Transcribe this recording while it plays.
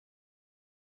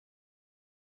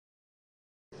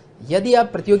यदि आप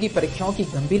प्रतियोगी परीक्षाओं की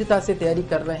गंभीरता से तैयारी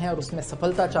कर रहे हैं और उसमें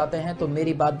सफलता चाहते हैं तो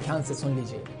मेरी बात ध्यान से सुन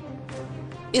लीजिए।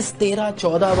 इस 13,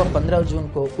 14 व 15 जून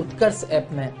को उत्कर्ष ऐप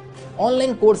में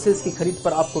ऑनलाइन कोर्सेज की खरीद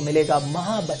पर आपको मिलेगा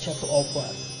महाबचत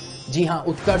ऑफर। जी हां,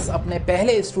 उत्कर्ष अपने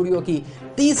पहले स्टूडियो की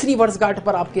तीसरी वर्षगांठ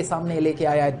पर आपके सामने लेके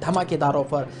आया है धमाकेदार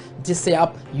ऑफर, जिससे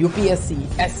आप UPSC,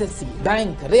 SSC,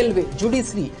 bank, railway,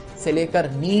 judiciary से लेकर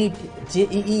नीट,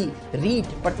 जेईई, रीट,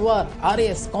 पटवार,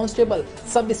 आरएएस, कांस्टेबल,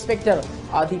 सब इंस्पेक्टर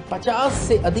आदि 50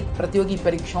 से अधिक प्रतियोगी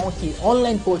परीक्षाओं की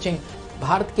ऑनलाइन कोचिंग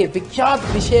भारत के विख्यात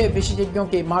विषय विशेषज्ञों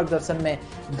के मार्गदर्शन में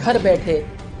घर बैठे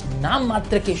नाम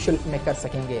मात्र के शुल्क में कर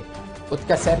सकेंगे।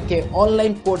 उत्कर्ष ऐप के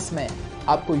ऑनलाइन कोर्स में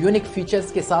आपको यूनिक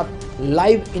फीचर्स के साथ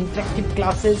live interactive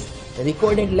classes,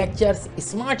 recorded lectures,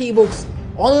 smart e books,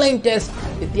 online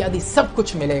test इत्यादि सब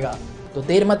कुछ मिलेगा। तो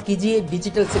देर मत कीजिए,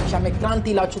 डिजिटल शिक्षा में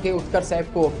क्रांति ला चुके उत्कर्ष ऐप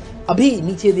को अभी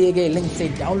नीचे दिए गए लिंक से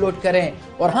डाउनलोड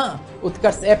करें। और हाँ,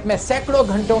 उत्कर्ष ऐप में सैकड़ों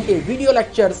घंटों के वीडियो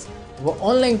लेक्चर्स व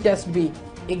ऑनलाइन टेस्ट भी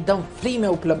एकदम फ्री में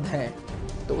उपलब्ध हैं।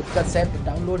 तो उत्कर्ष ऐप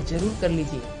डाउनलोड जरूर कर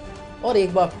लीजिए। और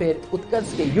एक बार फिर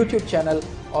उत्कर्ष के YouTube चैनल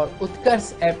और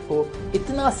उत्कर्ष ऐप को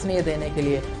इतना स्नेह देने के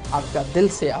लिए आपका दिल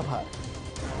से आभार।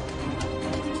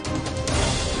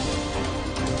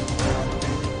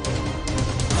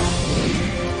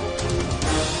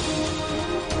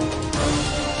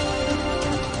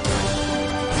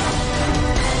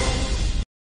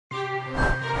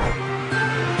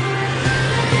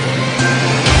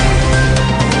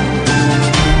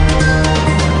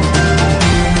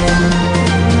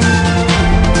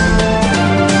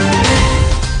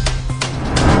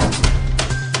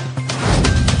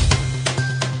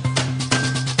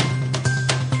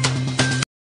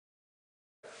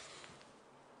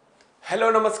 हेलो,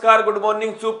 नमस्कार, गुड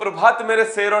मॉर्निंग, सुप्रभात मेरे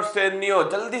शेर और शेरनियों।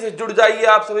 जल्दी से जुड़ जाइए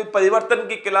आप सभी परिवर्तन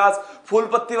की क्लास, फूल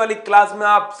पत्ती वाली क्लास में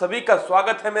आप सभी का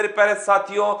स्वागत है मेरे प्यारे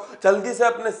साथियों। जल्दी से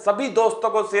अपने सभी दोस्तों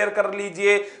को शेयर कर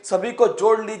लीजिए, सभी को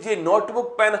जोड़ लीजिए,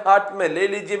 नोटबुक पेन हाथ में ले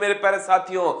लीजिए मेरे प्यारे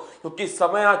साथियों, क्योंकि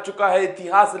समय आ चुका है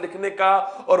इतिहास लिखने का।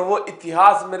 और वो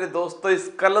इतिहास मेरे दोस्तों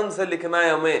इस कलम से लिखना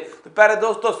है हमें। तो प्यारे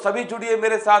दोस्तों सभी जुड़िए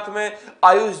मेरे साथ में।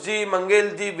 आयुष जी, मंगेल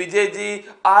जी, Vijay ji,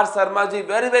 are Sharma ji,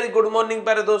 very very good morning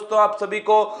प्यारे दोस्तों। आप सभी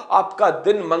को आपका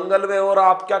दिन मंगलमय और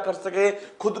आप क्या कर सके,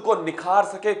 खुद को निखार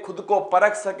सके, खुद को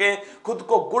परख सके, खुद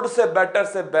को गुड से बेटर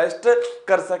से बेस्ट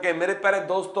कर सके। मेरे प्यारे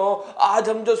दोस्तों आज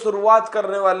हम जो शुरुआत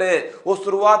करने वाले हैं वो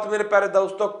शुरुआत मेरे प्यारे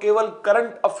दोस्तों केवल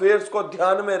करंट अफेयर्स को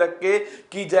ध्यान में रख के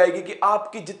की जाएगी कि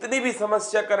आपकी जितनी भी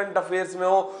समस्या करंट अफेयर्स में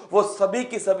हो वो सभी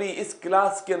की सभी इस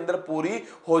क्लास के अंदर पूरी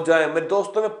हो जाए। मेरे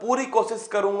दोस्तों मैं पूरी कोशिश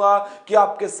करूंगा कि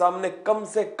आपके सामने कम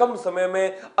से कम समय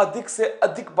में अधिक से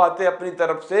अधिक बातें अपनी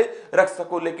तरफ से रख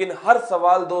सकूं। लेकिन हर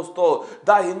सवाल दोस्तों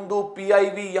द हिंदू,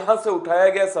 पीआईबी यहां से उठाया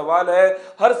गया सवाल है।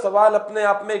 हर सवाल अपने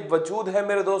आप में एक वजूद है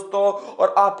मेरे दोस्तों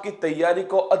और आपकी तैयारी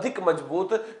को अधिक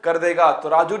मजबूत कर देगा। तो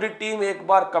राजू डी टीम एक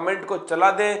बार कमेंट को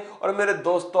चला दें और मेरे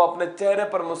दोस्तों अपने चेहरे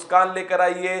पर मुस्कान लेकर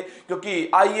आइए, क्योंकि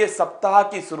आइए सप्ताह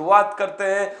की शुरुआत करते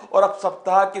हैं। और अब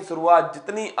सप्ताह की शुरुआत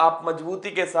जितनी आप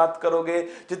मजबूती के साथ करोगे,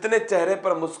 जितने चेहरे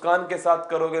पर मुस्कान के साथ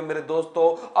करोगे मेरे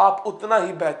दोस्तों, आप उतना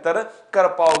ही बेहतर कर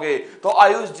पाओगे। तो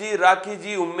आयुष जी, राखी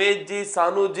जी, उमेश जी,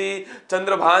 सानू जी,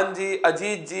 चंद्रभान जी,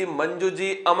 अजीत जी, मंजू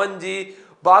जी, अमन जी,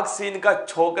 बागसीन का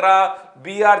छोकरा,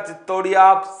 बी आर चित्तौड़िया,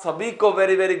 आप सभी को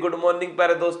वेरी वेरी गुड मॉर्निंग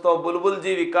प्यारे दोस्तों। बुलबुल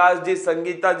जी, विकास जी,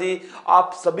 संगीता जी,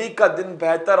 आप सभी का दिन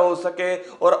बेहतर हो सके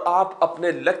और आप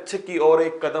अपने लक्ष्य की ओर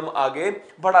एक कदम आगे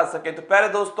बढ़ा सके। तो प्यारे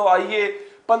दोस्तों आइए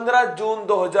 15 जून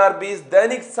 2020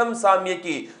 दैनिक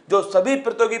समसामयिकी जो सभी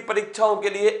प्रतियोगी परीक्षाओं के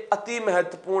लिए अति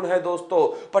महत्वपूर्ण है दोस्तों।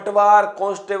 पटवार,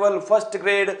 कांस्टेबल, फर्स्ट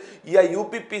ग्रेड या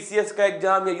यूपी पीसीएस का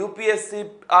एग्जाम या यूपीएससी,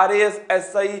 आरएएस,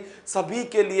 एसआई सभी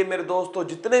के लिए मेरे दोस्तों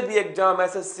जितने भी एग्जाम,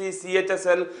 एसएससी,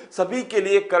 सीएचएसएल सभी के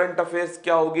लिए करंट अफेयर्स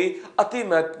क्या होगी, अति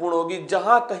महत्वपूर्ण होगी।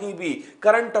 जहां कहीं भी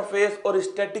करंट अफेयर्स और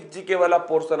स्टैटिक जीके वाला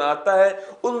पोर्शन आता है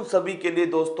उन सभी के लिए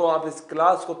दोस्तों आप इस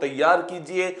क्लास को तैयार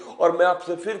कीजिए। और मैं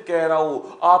आपसे फिर कह रहा हूं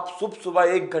आप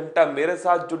सुबह 1 घंटा मेरे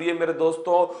साथ जुड़िए मेरे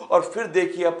दोस्तों और फिर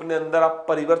देखिए अपने अंदर आप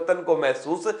परिवर्तन को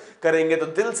महसूस करेंगे। तो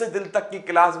दिल से दिल तक की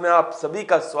क्लास में आप सभी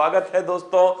का स्वागत है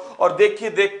दोस्तों। और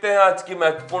देखते हैं आज की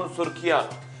महत्वपूर्ण सुर्खियां।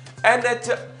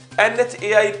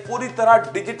 एनएचएआई पूरी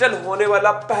तरह डिजिटल होने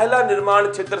वाला पहला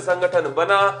निर्माण क्षेत्र संगठन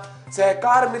बना।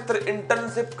 सहकार मित्र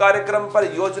इंटर्नशिप कार्यक्रम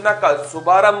पर योजना का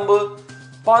शुभारंभ।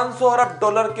 500 अरब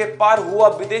डॉलर के पार हुआ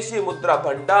विदेशी मुद्रा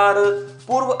भंडार।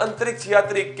 पूर्व अंतरिक्ष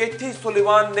यात्री केथी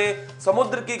सुलिवान ने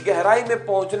समुद्र की गहराई में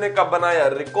पहुंचने का बनाया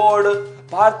रिकॉर्ड।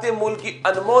 भारतीय मूल की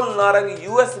अनमोल नारंग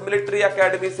यूएस मिलिट्री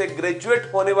एकेडमी से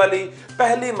ग्रेजुएट होने वाली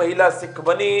पहली महिला सिख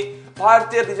बनी।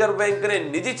 भारतीय रिजर्व बैंक ने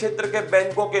निजी क्षेत्र के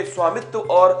बैंकों के स्वामित्व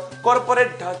और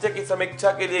कॉरपोरेट ढांचे की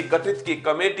समीक्षा के लिए गठित की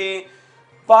कमेटी।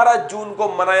 12 जून को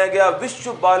मनाया गया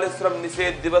विश्व बाल श्रम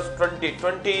निषेध दिवस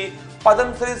 2020।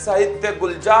 पद्मश्री साहित्य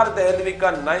गुलजार दहलवी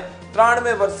का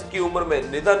 93 वर्ष की उम्र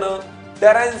में निधन।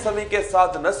 डेराइन समी के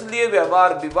साथ नस्लीय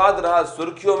व्यवहार विवाद रहा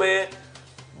सुर्खियों में।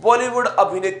 बॉलीवुड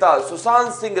अभिनेता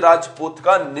सुशांत सिंह राजपूत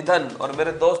का निधन। और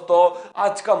मेरे दोस्तों,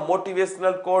 आज का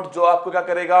मोटिवेशनल कोट जो आपको क्या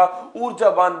करेगा,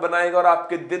 ऊर्जावान बनाएगा और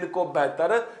आपके दिन को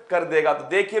बेहतर कर देगा। तो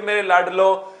देखिए मेरे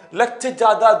लाडलो, लक्ष्य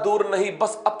ज्यादा दूर नहीं,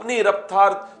 बस अपनी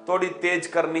रफ्तार थोड़ी तेज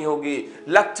करनी होगी।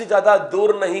 लक्ष्य ज्यादा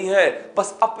दूर नहीं है,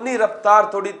 बस अपनी रफ्तार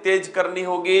थोड़ी तेज करनी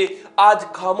होगी। आज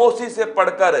खामोशी से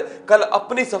पढ़कर कल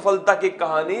अपनी सफलता की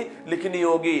कहानी लिखनी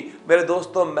होगी। मेरे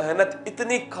दोस्तों, मेहनत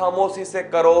इतनी खामोशी से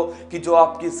करो कि जो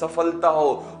आपकी सफलता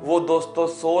हो वो दोस्तों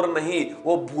शोर नहीं,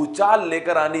 वो भूचाल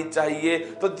लेकर आनी चाहिए।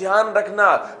 तो ध्यान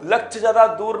रखना, लक्ष्य ज्यादा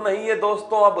दूर नहीं है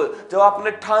दोस्तों। अब जब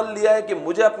आपने ठान लिया है कि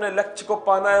मुझे अपने लक्ष्य को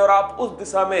पाना है और आप उस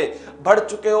दिशा में बढ़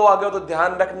चुके हो आगे, तो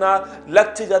ध्यान रखना,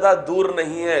 लक्ष्य ज्यादा दूर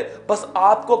नहीं है। बस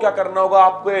आपको क्या करना होगा,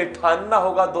 आपको ये ठानना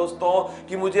होगा दोस्तों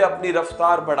कि मुझे अपनी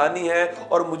रफ्तार बढ़ानी है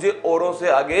और मुझे औरों से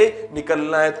आगे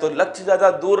निकलना है। तो लक्ष्य ज्यादा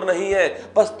दूर नहीं है,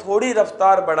 बस थोड़ी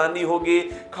रफ्तार बढ़ानी होगी।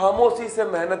 खामोशी से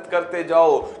मेहनत करते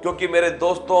जाओ, क्योंकि मेरे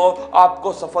दोस्तों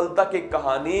आपको सफलता की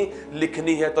कहानी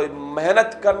लिखनी है। तो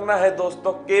मेहनत करना है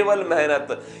दोस्तों, केवल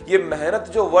मेहनत। ये मेहनत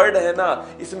जो वर्ड है ना,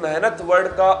 इस मेहनत वर्ड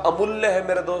का अमूल्य है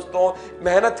मेरे दोस्तों।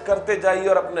 मेहनत करते जाइए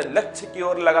और अपने लक्ष्य की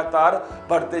ओर लगातार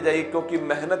बढ़ते जाइए, क्योंकि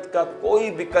मेहनत का कोई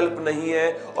विकल्प नहीं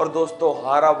है। और दोस्तों,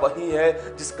 हारा वही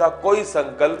है जिसका कोई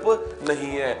संकल्प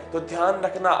नहीं है। तो ध्यान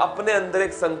रखना, अपने अंदर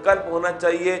एक संकल्प होना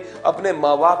चाहिए। अपने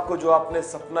माँ बाप को जो आपने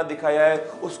सपना दिखाया है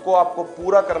उसको आपको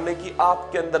पूरा करने की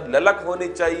आपके अंदर ललक होनी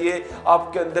चाहिए,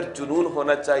 आपके अंदर जुनून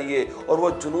होना चाहिए। और वो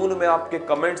जुनून में आपके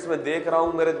कमेंट्स में देख रहा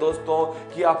हूं मेरे दोस्तों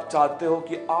कि आप चाहते हो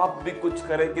कि आप भी कुछ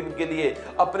करें, किनके लिए,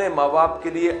 अपने माँ बाप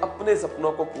के लिए, अपने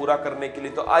सपनों को पूरा करने के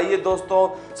लिए। तो आइए दोस्तों,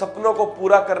 सपनों को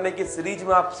पूरा करने की सीरीज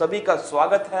में आप सभी का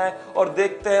स्वागत है और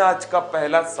देखते हैं आज का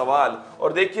पहला सवाल।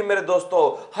 और देखिए मेरे दोस्तों,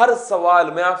 हर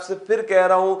सवाल मैं आपसे फिर कह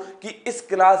रहा हूं कि इस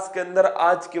क्लास के अंदर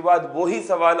आज के बाद वही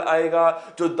सवाल आएगा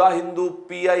जो द हिंदू,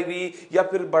 पीआईबी या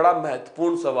फिर बड़ा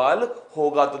महत्वपूर्ण सवाल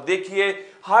होगा। तो देखिए,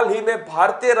 हाल ही में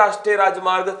भारतीय राष्ट्रीय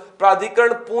राजमार्ग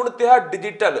प्राधिकरण पूर्णतः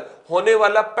डिजिटल होने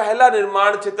वाला पहला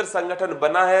निर्माण क्षेत्र संगठन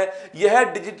बना है। यह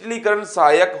डिजिटलीकरण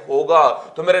सहायक होगा।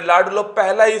 तो मेरे लाडलो,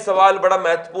 पहला ही सवाल बड़ा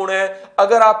महत्वपूर्ण है।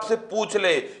 अगर आपसे पूछ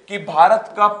ले कि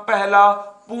भारत का पहला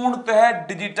पूर्णतः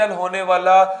डिजिटल होने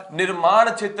वाला निर्माण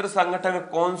क्षेत्र संगठन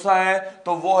कौन सा है,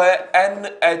 तो वो है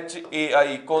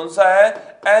NHAI। कौन सा है?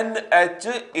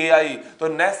 NHAI। तो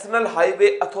national highway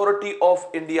authority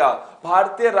of India,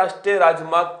 भारतीय राष्ट्रीय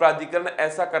राजमार्ग प्राधिकरण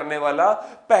ऐसा करने वाला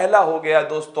पहला हो गया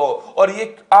दोस्तों। और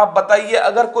ये आप बताइए,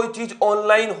 अगर कोई चीज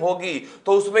ऑनलाइन होगी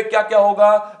तो उसमें क्या क्या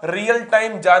होगा? रियल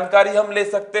टाइम जानकारी हम ले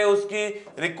सकते हैं, उसकी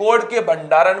रिकॉर्ड के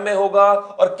भंडारण में होगा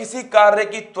और किसी कार्य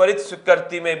की त्वरित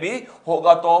स्वीकृति में भी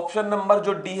होगा। तो ऑप्शन नंबर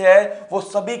जो डी है वो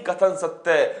सभी कथन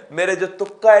सत्य है। मेरे जो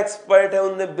तुक्का एक्सपर्ट है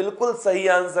उनने बिल्कुल सही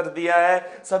आंसर दिया है,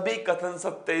 सभी कथन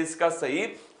सत्य इसका सही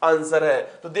आंसर है।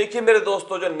 तो देखिए मेरे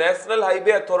दोस्तों, जो national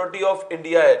highway authority of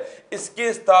India है,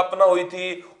 इसकी स्थापना हुई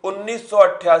थी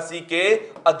 1988 के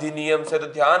अधिनियम से। तो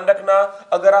ध्यान रखना,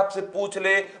 अगर आपसे पूछ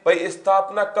ले भाई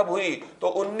स्थापना कब हुई, तो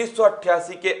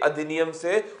 1988 के अधिनियम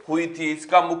से हुई थी।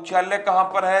 इसका मुख्यालय कहां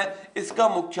पर है? इसका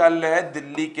मुख्यालय है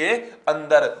दिल्ली के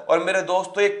अंदर। और मेरे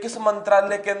दोस्तों, ये किस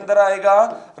मंत्रालय के अंदर आएगा?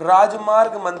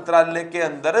 राजमार्ग मंत्रालय के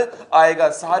अंदर आएगा।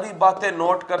 सारी बातें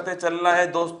नोट करते चलना है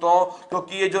दोस्तों,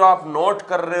 क्योंकि ये जो आप नोट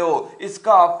कर रहे हो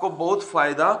इसका आपको बहुत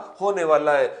फायदा होने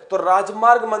वाला है। तो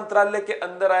राजमार्ग मंत्रालय के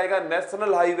अंदर आएगा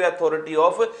national highway authority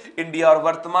of India. और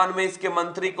वर्तमान में इसके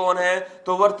मंत्री कौन है?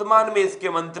 तो वर्तमान में इसके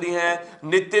मंत्री हैं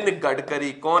नितिन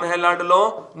गडकरी। कौन है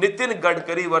लाडलो? नितिन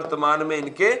गडकरी वर्तमान में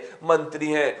इनके मंत्री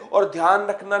हैं। और ध्यान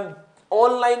रखना,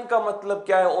 ऑनलाइन का मतलब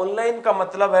क्या है? ऑनलाइन का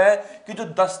मतलब है कि जो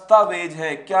दस्तावेज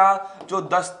है, क्या जो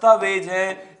दस्तावेज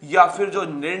है या फिर जो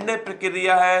निर्णय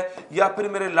प्रक्रिया है या फिर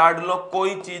मेरे लाडलो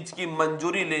कोई चीज की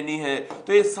मंजूरी लेनी है,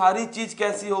 तो ये सारी चीज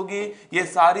कैसी होगी? ये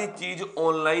सारी चीज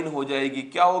ऑनलाइन हो जाएगी।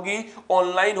 क्या होगी?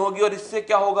 ऑनलाइन होगी। और इससे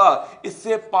क्या होगा?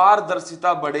 इससे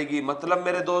पारदर्शिता बढ़ेगी। मतलब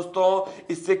मेरे दोस्तों,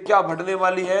 इससे क्या बढ़ने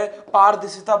वाली है?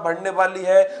 पारदर्शिता बढ़ने वाली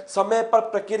है। समय पर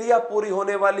प्रक्रिया पूरी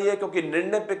होने वाली है, क्योंकि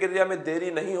निर्णय प्रक्रिया में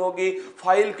देरी नहीं होगी,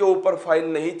 फाइल के ऊपर फाइल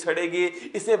नहीं छड़ेगी।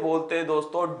 इसे बोलते हैं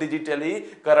दोस्तों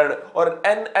डिजिटलीकरण। और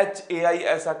NHAI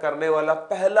ऐसा ऐसा करने वाला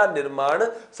पहला निर्माण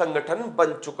संगठन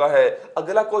बन चुका है।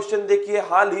 अगला क्वेश्चन देखिए,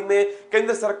 हाल ही में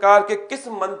केंद्र सरकार के किस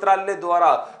मंत्रालय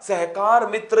द्वारा सहकार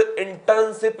मित्र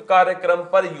इंटर्नशिप कार्यक्रम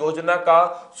पर योजना का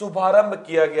शुभारंभ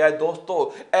किया गया है? दोस्तों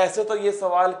ऐसे तो ये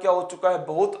सवाल क्या हो चुका है,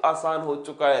 बहुत आसान हो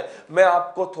चुका है। मैं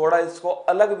आपको थोड़ा इसको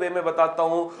अलग वे में बताता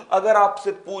हूं। अगर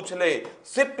आपसे पूछ ले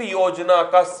सिप योजना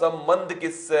का संबंध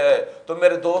किससे है, तो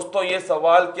मेरे दोस्तों ये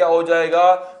सवाल क्या हो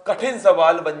जाएगा, कठिन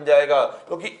सवाल बन जाएगा,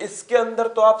 क्योंकि इसके अंदर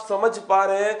तो आप समझ पा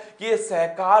रहे हैं कि ये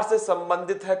सहकार से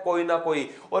संबंधित है कोई ना कोई,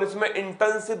 और इसमें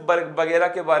इंटर्नशिप वगैरह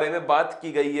के बारे में बात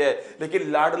की गई है।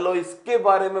 लेकिन लाडलो इसके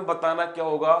बारे में बताना क्या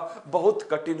होगा, बहुत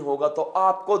कठिन होगा। तो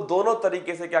आपको दोनों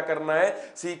तरीके से क्या करना है,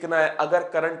 सीखना है। अगर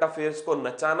करंट अफेयर्स को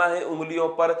नचाना है उंगलियों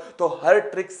पर, तो हर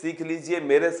ट्रिक सीख लीजिए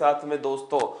मेरे साथ में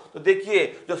दोस्तों। तो देखिए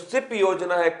जो सिप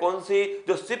योजना है, कौन सी,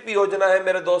 जो सिप योजना है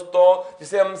मेरे दोस्तों,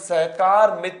 जिसे हम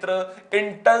सहकार मित्र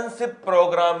इंटर्नशिप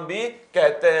प्रोग्राम भी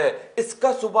कहते हैं,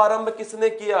 इसका शुभारंभ किसने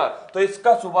किया? तो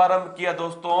इसका शुभारंभ किया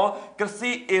दोस्तों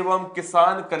कृषि एवं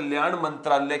किसान कल्याण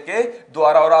मंत्रालय के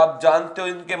द्वारा। और आप जानते हो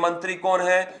इनके मंत्री कौन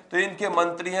है? तो इनके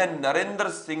मंत्री हैं नरेंद्र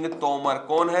सिंह तोमर।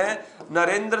 कौन है?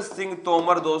 नरेंद्र सिंह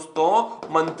तोमर दोस्तों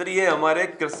मंत्री है, हमारे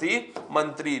कृषि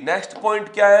मंत्री। नेक्स्ट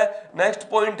पॉइंट क्या है? नेक्स्ट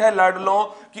पॉइंट है लाडलो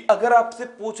कि अगर आपसे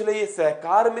पूछ ले ये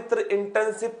सहकार मित्र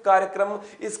इंटर्नशिप कार्यक्रम,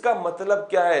 इसका मतलब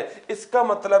क्या है? इसका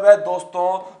मतलब है दोस्तों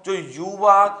जो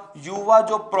युवा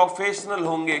जो प्रोफेशनल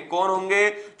होंगे, कौन होंगे?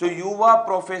 जो युवा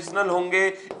प्रोफेशनल होंगे,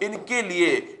 इनके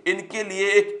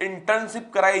लिए एक इंटर्नशिप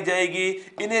कराई जाएगी।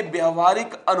 इन्हें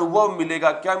व्यावहारिक अनुभव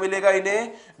मिलेगा। क्या मिलेगा?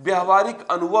 इन्हें व्यावहारिक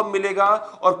अनुभव मिलेगा।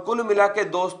 और कुल मिला के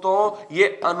दोस्तों ये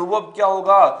अनुभव क्या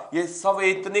होगा? ये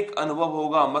सवैतनिक अनुभव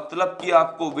होगा, मतलब कि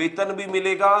आपको वेतन भी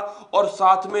मिलेगा और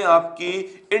साथ में आपकी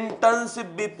इंटर्नशिप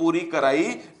भी पूरी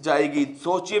कराई जाएगी।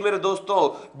 सोचिए मेरे दोस्तों,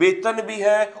 वेतन भी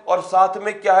है और साथ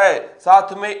में क्या है?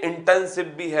 साथ में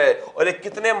इंटर्नशिप भी है। और ये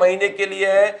कितने महीने के लिए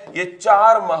है? ये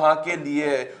 4 माह के लिए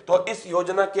है। तो इस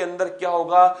योजना के अंदर क्या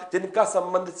होगा, जिनका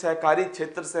संबंध सहकारी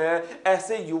क्षेत्र से है,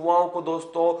 ऐसे युवाओं को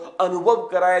दोस्तों अनुभव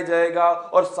कराया जाएगा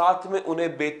और साथ में उन्हें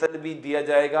वेतन भी दिया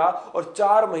जाएगा। और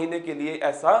 4 महीने के लिए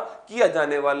ऐसा किया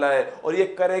जाने वाला है। और ये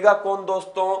करेगा कौन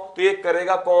दोस्तों? तो ये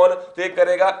करेगा कौन? तो ये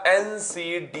करेगा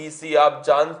एनसीडीसी। आप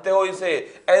जानते हो इसे,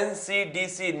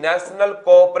 NCDC, national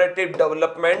cooperative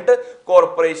development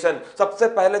corporation. सबसे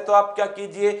पहले तो आप क्या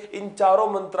कीजिए, इन चारों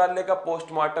मंत्रालय का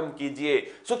पोस्टमार्टम कीजिए।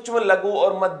 सूक्ष्म लघु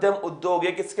और मध्यम उद्योग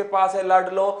ये किसके पास है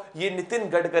लाडलो? ये नितिन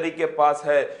गडकरी के पास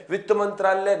है। वित्त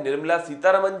मंत्रालय निर्मला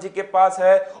सीतारमण जी के पास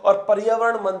है। और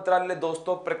पर्यावरण मंत्रालय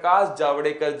दोस्तों प्रकाश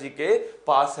जावड़ेकर जी के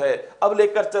पास है। अब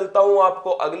लेकर चलता हूं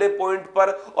आपको अगले पॉइंट पर।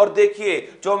 और देखिए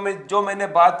जो मैंने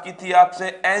बात की थी आपसे,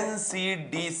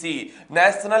 NCDC,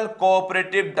 national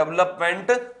cooperative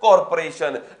development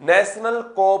corporation, national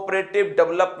cooperative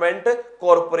development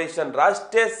corporation,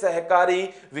 राष्ट्रीय सहकारी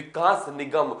विकास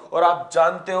निगम। और आप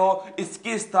जानते हो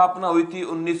इसकी स्थापना हुई थी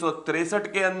 1963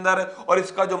 के अंदर। और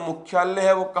इसका जो मुख्यालय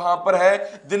है वो कहां पर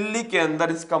है? दिल्ली के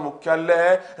अंदर इसका मुख्यालय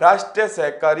है, राष्ट्रीय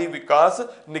सहकारी विकास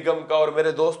निगम का। और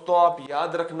मेरे दोस्तों आप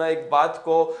याद रखना एक बात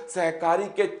को, सहकारी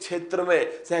के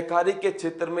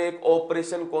क्षेत्र में एक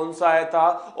ऑपरेशन कौन सा आया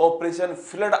था? ऑपरेशन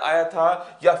फ्लड आया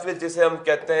था, या फिर जिसे हम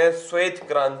कहते हैं श्वेत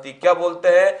क्रांति। क्या बोलते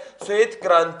हैं? श्वेत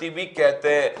क्रांति भी कहते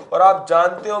हैं। और आप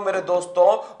जानते हो मेरे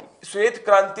दोस्तों श्वेत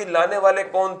क्रांति लाने वाले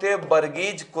कौन थे?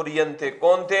 वर्गीज कुरियन थे।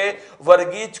 कौन थे?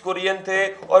 वर्गीज कुरियन थे।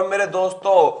 और मेरे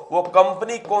दोस्तों वो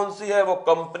कंपनी कौन सी है? वो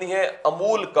कंपनी है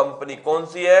अमूल कंपनी। कौन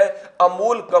सी है?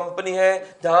 अमूल कंपनी है,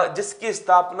 जिसकी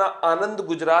स्थापना आनंद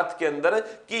गुजरात के अंदर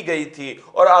की गई थी।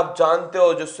 और आप जानते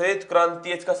हो जो श्वेत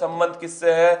क्रांति, इसका संबंध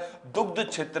किससे है? दुग्ध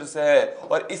क्षेत्र से है।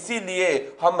 और इसीलिए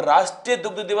हम राष्ट्रीय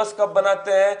दुग्ध दिवस कब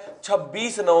बनाते हैं?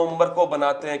 26 नवंबर को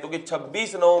बनाते हैं, क्योंकि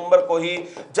 26 नवंबर को ही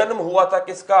जन्म हुआ था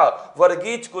किसका?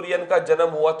 वर्गीज कुरियन का जन्म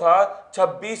हुआ था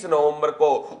 26 नवंबर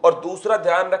को। और दूसरा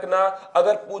ध्यान रखना,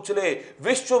 अगर पूछ ले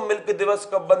विश्व मिल्क दिवस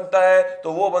कब बनता है,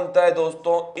 तो वो बनता है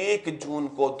दोस्तों 1 जून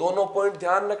को। दोनों पॉइंट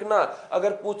ध्यान रखना।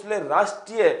 अगर पूछ ले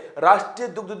राष्ट्रीय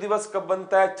दुग्ध दिवस कब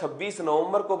बनता है, 26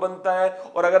 नवंबर को बनता है।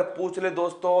 और अगर पूछ ले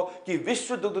दोस्तों कि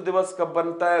विश्व दुग्ध दिवस कब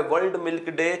बनता है, वर्ल्ड मिल्क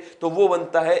डे, तो वो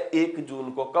बनता है 1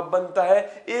 जून को। कब बनता है?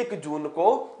 1 जून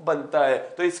को बनता है।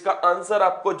 तो इसका आंसर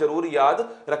आपको जरूर याद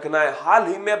रखना है। हाल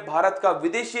ही में भारत का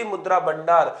विदेशी मुद्रा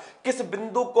भंडार किस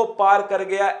बिंदु को पार कर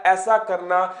गया?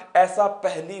 ऐसा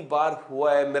पहली बार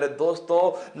हुआ है मेरे दोस्तों।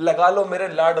 लगा लो मेरे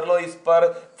लाडलो इस पर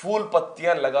फूल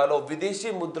पत्तियां लगा लो।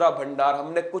 विदेशी मुद्रा भंडार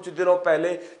हमने कुछ दिनों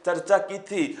पहले चर्चा की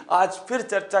थी, आज फिर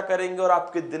चर्चा करेंगे और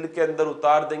आपके दिल के अंदर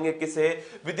उतार देंगे। किसे?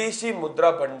 विदेशी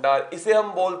मुद्रा भंडार। इसे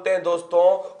हम बोलते हैं दोस्तों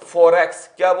फॉरेक्स।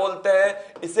 क्या बोलते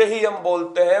हैं? इसे ही हम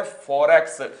बोलते हैं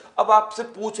फॉरेक्स। अब आपसे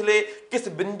पूछ ले किस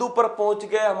बिंदु पर पहुंच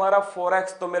गए हमारा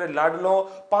फॉरेक्स, तो मेरे लाडलों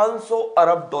 500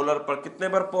 अरब डॉलर पर, कितने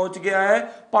पर पहुंच गया है?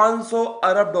 500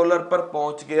 अरब डॉलर पर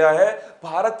पहुंच गया है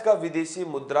भारत का विदेशी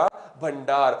मुद्रा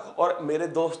भंडार। और मेरे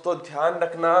दोस्तों ध्यान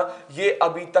रखना, ये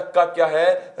अभी तक का क्या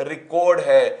है? रिकॉर्ड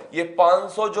है। ये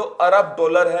 500 जो अरब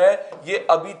डॉलर है, ये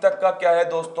अभी तक का क्या है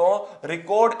दोस्तों?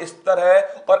 रिकॉर्ड स्तर है।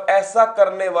 और ऐसा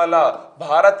करने वाला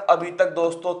भारत अभी तक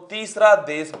दोस्तों तीसरा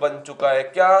देश बन चुका है।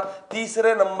 क्या?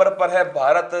 तीसरे नंबर पर है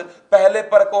भारत। पहले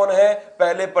पर कौन है?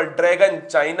 पहले पर ड्रैगन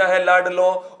चाइना है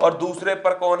लाडलों, और दूसरे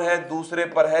पर कौन है? दूसरे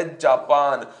पर है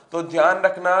जापान। तो ध्यान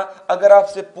रखना, अगर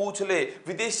आपसे पूछ ले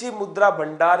विदेशी मुद्रा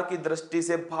भंडार की दृष्टि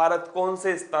से भारत कौन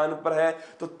से स्थान पर है,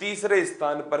 तो तीसरे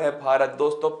स्थान पर है भारत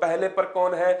दोस्तों। पहले पर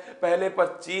कौन है? पहले पर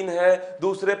चीन है।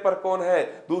 दूसरे पर कौन है?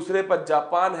 दूसरे पर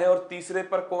जापान है। और तीसरे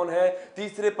पर कौन है?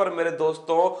 तीसरे पर मेरे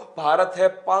दोस्तों भारत है।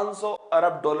 500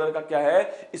 अरब डॉलर का क्या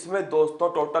है इसमें दोस्तों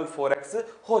टोटल फॉरेक्स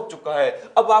हो चुका है।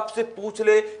 अब आपसे पूछ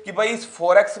ले कि भाई इस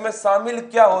फॉरेक्स में शामिल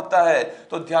क्या होता है,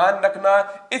 तो ध्यान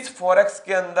रखना, इस फॉरेक्स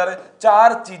के अंदर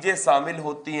 4 चीजें शामिल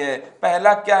होती हैं।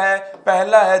 पहला क्या है?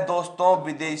 पहला है दोस्तों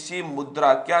विदेशी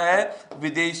मुद्रा। क्या है?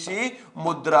 विदेशी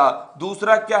मुद्रा।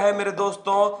 दूसरा क्या है मेरे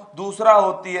दोस्तों? दूसरा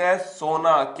होती है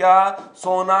सोना। क्या?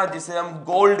 सोना, जिसे हम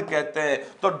गोल्ड कहते हैं।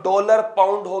 तो डॉलर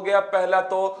पाउंड हो गया पहला,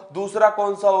 तो दूसरा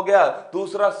कौन सा हो गया?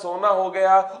 दूसरा सोना हो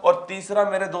गया। और तीसरा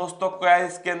मेरे दोस्तों क्या है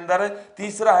इसके अंदर?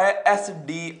 तीसरा है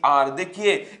एसडीआर।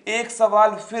 देखिए एक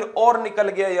सवाल फिर और निकल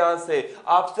गया यहां से।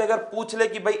 आपसे अगर पूछ ले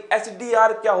कि भाई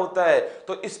एसडीआर क्या होता है,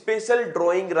 तो स्पेशल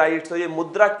ड्रॉइंग राइट्स। तो ये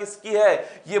मुद्रा किसकी है?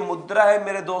 ये मुद्रा है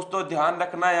मेरे दोस्तों, ध्यान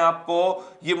रखना है आपको,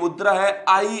 ये मुद्रा है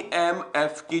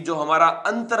आईएमएफ की, जो हमारा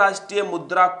अंतरराष्ट्रीय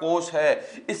मुद्रा कोष है।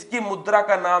 इसकी मुद्रा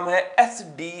का नाम है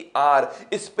एसडीआर,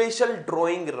 स्पेशल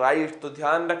ड्रॉइंग राइट्स। तो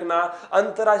ध्यान रखना,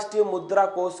 अंतरराष्ट्रीय मुद्रा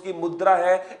कोष की मुद्रा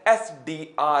है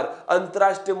एसडीआर।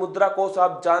 अंतरराष्ट्रीय मुद्रा कोष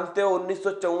आप जानते हो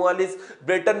 1944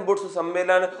 ब्रेटन वुड्स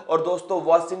सम्मेलन और दोस्तों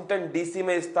वाशिंगटन डीसी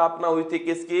में स्थापना हुई थी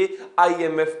किसकी?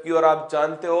 आईएमएफ की। और आप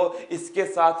जानते हो इसके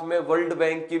साथ में वर्ल्ड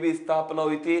बैंक की भी स्थापना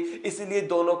हुई थी, इसलिए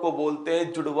दोनों को बोलते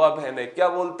हैं जुड़वा बहनें। क्या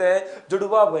बोलते हैं?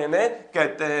 जुड़वा बहनें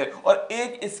कहते हैं। और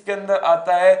एक इसके अंदर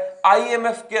आता है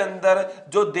आईएमएफ के अंदर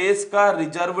जो देश का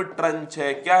रिजर्व ट्रंच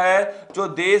है। क्या है? जो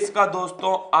देश का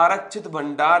दोस्तों आरक्षित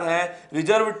भंडार है,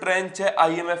 रिजर्व ट्रेंच है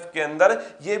आईएमएफ के अंदर,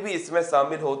 ये भी इसमें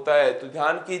शामिल होता है। तो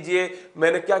ध्यान कीजिए,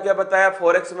 मैंने क्या क्या बताया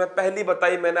फॉरेक्स में? पहली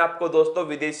बताई मैंने आपको दोस्तों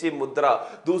विदेशी मुद्रा,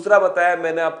 दूसरा बताया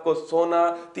मैंने आपको सोना,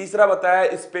 तीसरा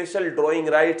बताया स्पेशल ड्रॉइंग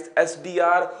राइट्स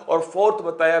एसडीआर, और फोर्थ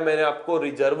बताया मैंने आपको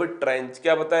रिजर्व ट्रेंच।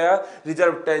 क्या बताया?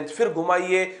 Reserve trench. फिर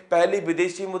घुमाइए, पहली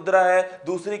विदेशी मुद्रा है,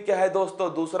 दूसरी क्या है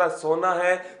दोस्तों? दूसरा सोना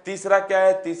है, तीसरा क्या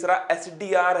है? तीसरा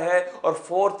एसडीआर है, और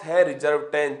फोर्थ है रिजर्व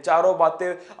ट्रेंच। चारों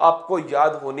बातें आपको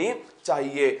याद होनी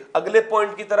चाहिए। अगले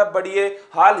पॉइंट की तरफ बढ़िए।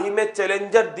 हाल ही में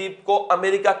चैलेंजर द्वीप को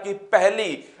अमेरिका की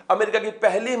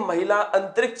पहली महिला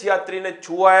अंतरिक्ष यात्री ने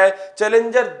छुआ है।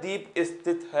 चैलेंजर द्वीप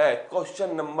स्थित है।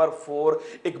 क्वेश्चन नंबर 4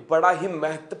 एक बड़ा ही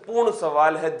महत्वपूर्ण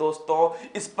सवाल है दोस्तों।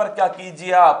 इस पर क्या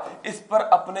कीजिए आप? इस पर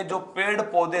अपने जो पेड़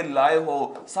पौधे लाए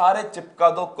हो सारे चिपका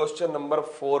दो क्वेश्चन नंबर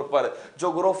 4 पर।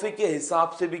 ज्योग्राफी के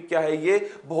हिसाब से भी क्या है, ये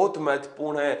बहुत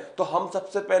महत्वपूर्ण है। तो हम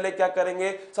सबसे पहले क्या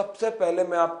करेंगे? सबसे पहले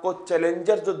मैं आपको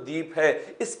चैलेंजर जो द्वीप है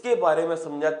इसके बारे में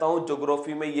समझाता हूं,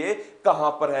 ज्योग्राफी में ये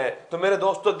कहां पर है। तो मेरे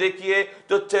दोस्तों देखिए,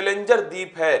 जो चैलेंजर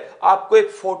द्वीप है, आपको एक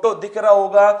फोटो दिख रहा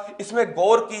होगा, इसमें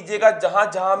गौर कीजिएगा, जहां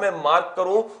जहां मैं मार्क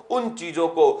करूं उन चीजों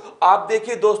को आप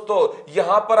देखिए दोस्तों।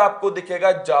 यहां पर आपको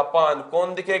दिखेगा जापान।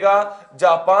 कौन दिखेगा?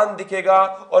 जापान दिखेगा।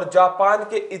 और जापान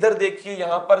के इधर देखिए,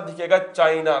 यहां पर दिखेगा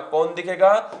चाइना। कौन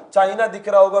दिखेगा? चाइना दिख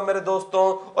रहा होगा मेरे दोस्तों।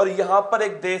 और यहां पर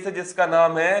एक देश है जिसका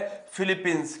नाम है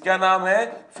फिलीपींस। क्या नाम है?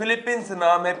 फिलीपींस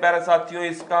नाम है प्यारे साथियों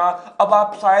इसका। अब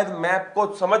आप शायद मैप को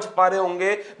समझ पा रहे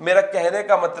होंगे मेरा कहने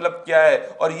का मतलब क्या है।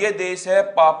 और ये देश है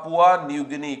पापुआ न्यू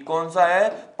गिनी। कौन सा है?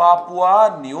 Papua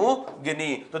New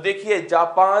Guinea. तो देखिए,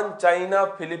 Japan, China,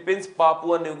 Philippines,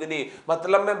 Papua New Guinea.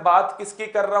 मतलब मैं बात किसकी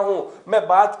कर रहा हूं? मैं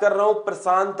बात कर रहा हूं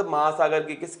प्रशांत महासागर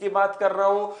की। किसकी बात कर रहा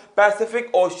हूं?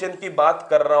 पैसिफिक ओशियन की बात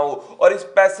कर रहा हूं। और इस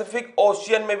पैसिफिक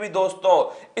ओशियन में भी दोस्तों,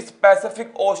 इस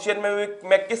पैसिफिक ओशियन में भी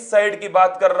मैं किस साइड की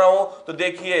बात कर रहा हूं? तो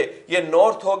देखिए, ये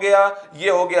नॉर्थ हो गया, ये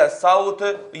हो गया साउथ,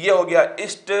 ये हो गया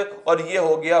ईस्ट, और ये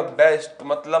हो गया वेस्ट।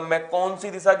 मतलब मैं कौन सी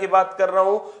दिशा की बात कर रहा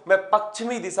हूं? मैं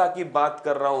पश्चिमी दिशा की बात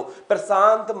कर रहा हूं।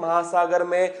 प्रशांत महासागर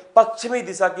में पश्चिमी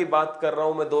दिशा की बात कर रहा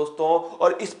हूं मैं दोस्तों।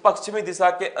 और इस पश्चिमी दिशा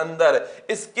के अंदर,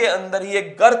 इसके अंदर ही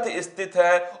एक गर्त स्थित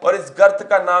है। और इस गर्त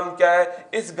का नाम क्या है?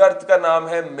 इस गर्त का नाम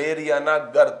है मेरियाना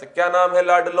गर्त। क्या नाम है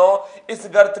लाडलों? इस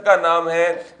गर्त का नाम है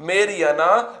मेरियाना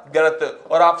गर्त।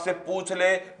 और आपसे पूछ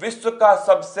ले विश्व का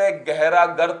सबसे गहरा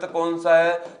गर्त कौन सा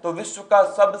है? तो विश्व का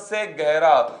सबसे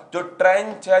गहरा जो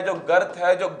ट्रेंच है, जो गर्त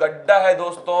है, जो गड्ढा है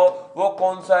दोस्तों, वो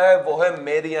कौन सा है? वो है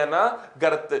मेरियाना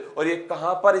गर्त। गर्त। और ये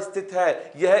कहां पर स्थित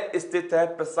है? यह स्थित है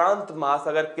प्रशांत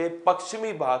महासागर के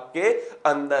पश्चिमी भाग के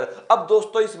अंदर। अब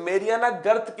दोस्तों इस मेरियाना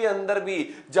गर्त के अंदर भी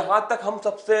जहां तक हम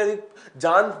सबसे अधिक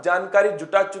जानकारी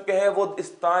जुटा चुके हैं वो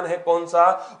स्थान है कौन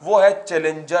सा? वो है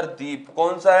चैलेंजर द्वीप।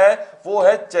 कौन सा है? वो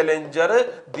है चैलेंजर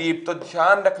द्वीप। तो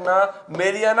ध्यान रखना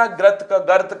मेरियाना गर्त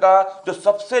का जो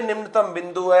सबसे निम्नतम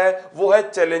बिंदु है वो है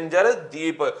चैलेंजर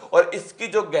द्वीप, और इसकी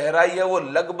जो गहराई है वो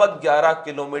लगभग 11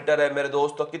 किलोमीटर है मेरे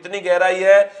दोस्तों। कितनी गहराई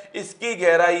है? इसकी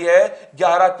गहराई है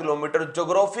 11 किलोमीटर।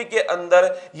 ज्योग्राफी के अंदर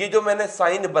ये जो मैंने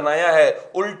साइन बनाया है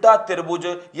उल्टा त्रिभुज,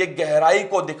 ये गहराई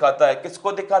को दिखाता है।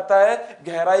 किसको दिखाता है?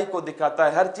 गहराई को दिखाता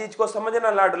है। हर चीज को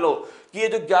समझना लाडलो कि ये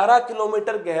जो 11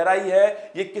 किलोमीटर गहराई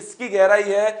है ये किसकी गहराई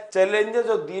है? चैलेंजर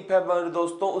जो द्वीप है मेरे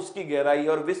दोस्तों उसकी गहराई है।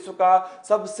 और विश्व का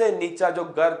सबसे नीचा जो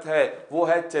गर्त है वो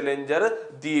है चैलेंजर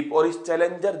द्वीप। और इस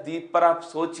चैलेंजर द्वीप पर आप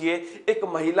सोचिए एक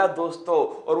महिला दोस्तों,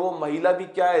 और वो महिला भी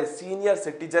क्या है? सीनियर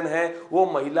सिटीजन है। वो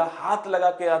महिला हाथ लगा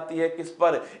के आती है किस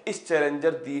पर? इस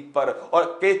चैलेंजर द्वीप पर। और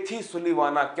केथी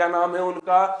सुलीवाना, क्या नाम है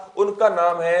उनका? उनका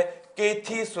नाम है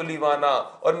केथी सुलीवाना।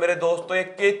 और मेरे दोस्तों ये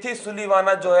केथी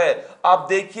सुलीवाना जो है आप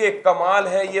देखिए कमाल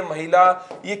है ये महिला।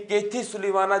 ये केथी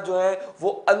सुलीवाना जो है वो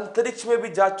अंतरिक्ष में भी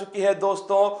जा चुकी है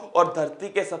दोस्तों, और धरती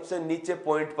के सबसे नीचे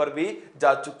पॉइंट पर भी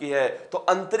जा चुकी है। तो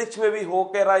अंतरिक्ष में भी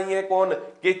होकर आई है कौन?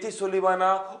 केथी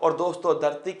सुलीवाना। और दोस्तों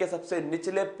धरती के सबसे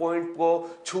निचले पॉइंट को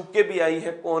छू के भी आई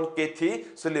है कौन? केथी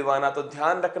सुलीवाना। तो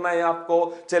ध्यान रखना है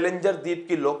आपको, चैलेंजर द्वीप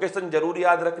की लोकेशन जरूर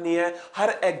याद रखनी है।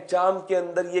 हर एग्जाम के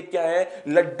अंदर ये क्या है?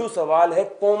 लड्डू सवाल है,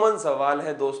 कॉमन सवाल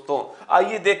है दोस्तों।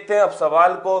 आइए देखते हैं अब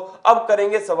सवाल को। अब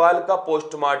करेंगे सवाल का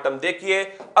पोस्टमार्टम। देखिए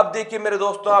अब देखिए मेरे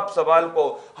दोस्तों आप सवाल को,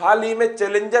 हाल ही में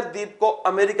चैलेंजर द्वीप को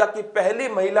अमेरिका की पहली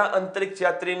महिला अंतरिक्ष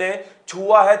यात्री ने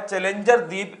छुआ है। चैलेंजर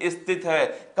द्वीप स्थित है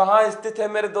कहां? स्थित है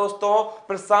मेरे दोस्तों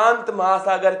प्रशांत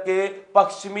महासागर के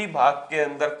पश्चिमी भाग के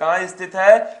अंदर। कहां स्थित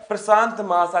है? प्रशांत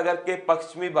महासागर के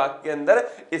पश्चिमी भाग के अंदर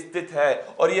स्थित है।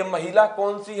 और ये महिला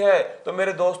कौन सी है? तो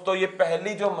मेरे दोस्तों ये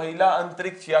पहली जो महिला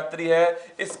अंतरिक्ष यात्री है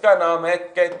इसका नाम है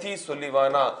केथी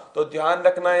सुलीवाना। तो ध्यान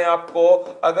रखना है आपको,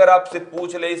 अगर आपसे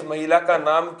पूछ ले इस महिला का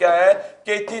नाम क्या है?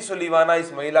 केथी सुलीवाना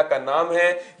इस महिला का नाम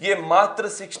है। ये मात्र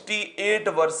 68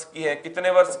 वर्ष की है। कितने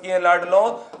वर्ष की है लाडलो?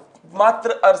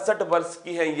 मात्र 68 वर्ष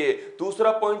की है ये।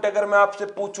 दूसरा पॉइंट अगर मैं आपसे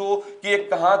पूछूं कि ये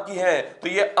कहां की है, तो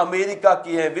ये अमेरिका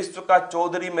की है। विश्व का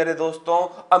चौधरी मेरे दोस्तों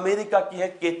अमेरिका की है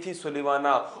केथी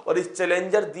सुलीवाना। और इस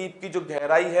चैलेंजर द्वीप की जो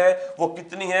गहराई है वो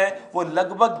कितनी है? वो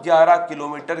लगभग 11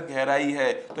 किलोमीटर गहराई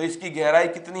है। तो इसकी गहराई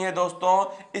कितनी है दोस्तों?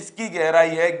 इसकी गहराई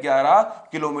है 11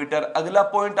 किलोमीटर। अगला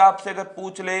पॉइंट आपसे अगर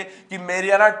पूछ ले कि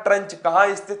मेरियाना ट्रेंच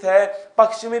कहां स्थित है?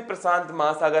 पश्चिमी प्रशांत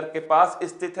महासागर के पास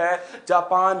स्थित है।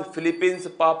 जापान, फिलीपींस,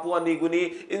 पापुआ न्यूगिनी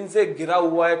इनसे घिरा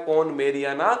हुआ है कौन?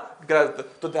 मेरियाना गर्त।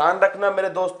 तो ध्यान रखना मेरे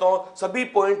दोस्तों सभी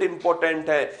पॉइंट इंपॉर्टेंट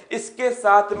है। इसके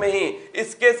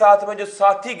साथ में जो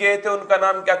साथी गए थे उनका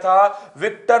नाम क्या था?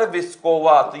 विक्टर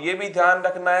विस्कोवा। तो ये भी ध्यान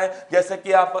रखना है। जैसे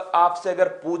कि आपसे अगर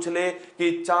पूछ ले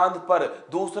कि चांद पर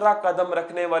दूसरा कदम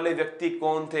रखने वाले व्यक्ति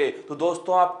कौन थे, तो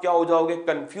दोस्तों आप क्या हो जाओगे?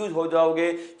 कंफ्यूज हो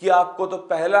जाओगे कि आपको तो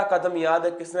पहला कदम याद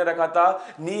है किसने रखा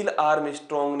था? नील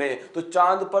आर्मस्ट्रांग ने। तो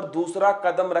चांद पर दूसरा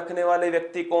कदम रखने वाले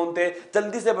व्यक्ति कौन थे?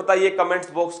 जल्दी से बताइए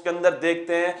कमेंट्स बॉक्स के अंदर।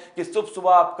 देखते हैं कि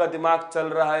सुबह आपका दिमाग चल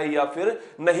रहा है या फिर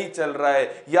नहीं चल रहा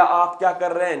है, या आप क्या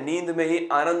कर रहे हैं? नींद में ही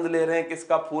आनंद ले रहे हैं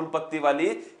किसका? फूल पत्ती वाली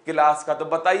क्लास का। तो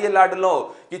बताइए लाडलो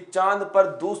कि चांद पर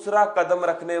दूसरा कदम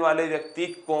रखने वाले व्यक्ति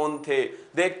कौन थे?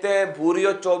 देखते हैं।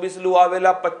 भूरियो 24 लू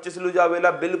आवेला 25 लू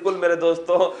जावेला। बिल्कुल मेरे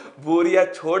दोस्तों भूरिया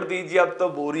छोड़ दीजिए अब तो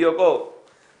भूरियो को।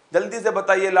 जल्दी से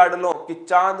बताइए लाडलो कि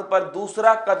चांद पर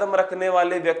दूसरा कदम रखने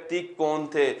वाले व्यक्ति कौन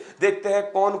थे? देखते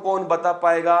हैं कौन कौन बता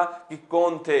पाएगा कि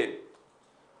कौन थे।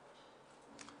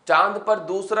 चांद पर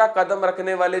दूसरा कदम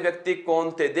रखने वाले व्यक्ति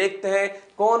कौन थे? देखते हैं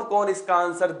कौन कौन इसका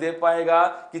आंसर दे पाएगा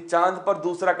कि चांद पर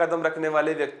दूसरा कदम रखने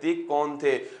वाले व्यक्ति कौन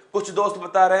थे। कुछ दोस्त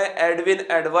बता रहे हैं एडविन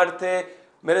एडवर्ड थे।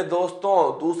 मेरे दोस्तों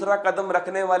दूसरा कदम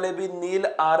रखने वाले भी नील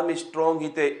आर्मस्ट्रांग ही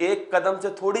थे। एक कदम से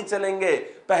थोड़ी चलेंगे,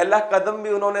 पहला कदम भी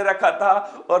उन्होंने रखा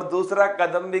था और दूसरा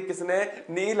कदम भी किसने?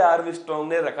 नील आर्मस्ट्रांग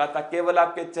ने रखा था। केवल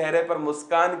आपके चेहरे पर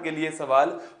मुस्कान के लिए सवाल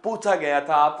पूछा गया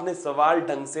था, आपने सवाल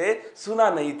ढंग से सुना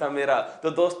नहीं था मेरा। तो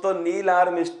दोस्तों नील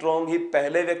आर्मस्ट्रांग ही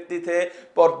पहले व्यक्ति थे,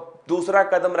 और दूसरा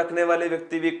कदम रखने वाले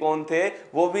व्यक्ति भी कौन थे?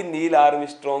 वो भी नील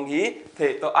आर्मस्ट्रांग ही थे।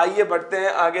 तो आइए बढ़ते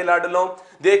हैं आगे लाडलो।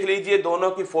 देख लीजिए दोनों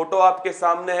की फोटो आपके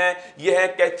सामने है। यह है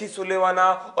केथी सुलीवाना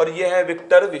और यह है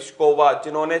विक्टर विस्कोवा,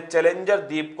 जिन्होंने चैलेंजर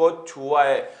द्वीप को छुआ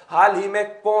है। हाल ही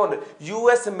में कौन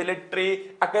यूएस मिलिट्री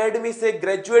एकेडमी से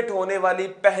ग्रेजुएट होने वाली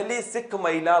पहली सिख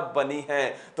महिला बनी है?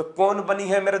 तो कौन बनी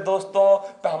है मेरे दोस्तों?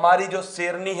 तो हमारी जो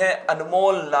शेरनी है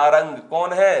अनमोल नारंग।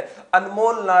 कौन है?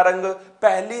 अनमोल नारंग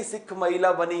पहली सिख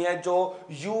महिला बनी है हैं जो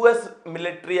यूएस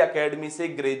मिलिट्री एकेडमी से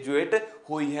ग्रेजुएट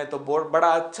हुई है। तो बहुत बड़ा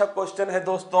अच्छा क्वेश्चन है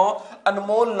दोस्तों।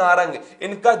 अनमोल नारंग,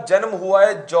 इनका जन्म हुआ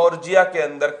है जॉर्जिया के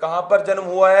अंदर। कहां पर जन्म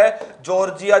हुआ है?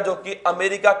 जॉर्जिया, जो कि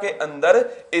अमेरिका के अंदर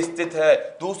स्थित है।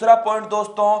 दूसरा पॉइंट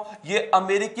दोस्तों, ये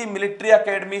अमेरिकी मिलिट्री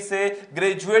एकेडमी से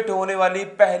ग्रेजुएट होने वाली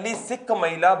पहली सिख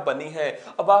महिला बनी है।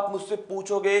 अब आप मुझसे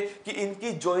पूछोगे कि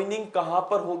इनकी ज्वाइनिंग कहां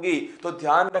पर होगी, तो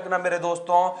ध्यान रखना मेरे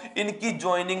दोस्तों, इनकी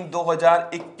ज्वाइनिंग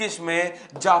 2021 में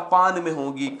जापान में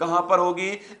होगी। कहां पर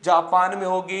होगी? जापान में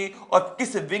होगी। और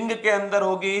किस विंग के अंदर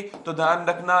होगी? तो ध्यान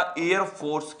रखना,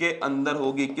 एयरफोर्स के अंदर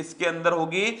होगी। किसके अंदर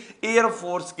होगी?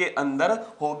 एयरफोर्स के अंदर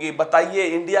होगी। बताइए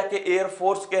इंडिया के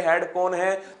एयरफोर्स के हेड कौन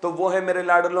है? तो वो है मेरे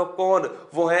लाडलो, कौन?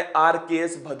 वो है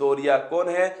आरकेएस भदौरिया। कौन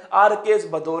है? आरकेएस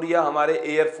भदौरिया हमारे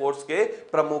एयरफोर्स के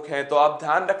प्रमुख हैं। तो आप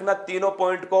ध्यान रखना तीनों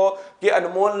पॉइंट को कि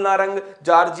अनमोल नारंग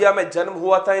जॉर्जिया में जन्म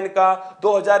हुआ था इनका,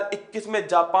 2021 में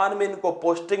जापान में इनको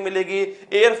पोस्टिंग मिलेगी,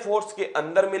 एयरफोर्स के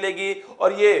अंदर मिलेगी,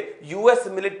 और ये यूएस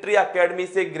मिलिट्री एकेडमी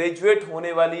से ग्रेजुएट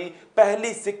होने वाली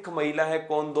पहली सिख महिला है।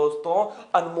 कौन दोस्तों?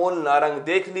 अनमोल नारंग।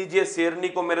 देख लीजिए शेरनी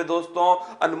को मेरे दोस्तों,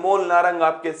 अनमोल नारंग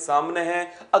आपके सामने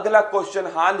है। अगला क्वेश्चन,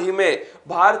 हाल ही में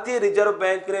भारतीय रिजर्व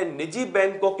बैंक ने निजी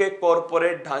बैंकों के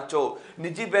कॉर्पोरेट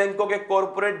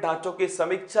ढांचों की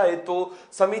समीक्षा हेतु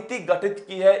समिति गठित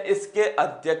की है, इसके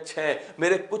अध्यक्ष हैं।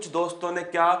 मेरे कुछ दोस्तों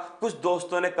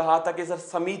ने कहा था कि सर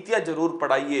समितियां जरूर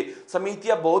पढ़ाइए,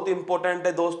 समितियां बहुत इंपॉर्टेंट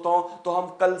है दोस्तों। तो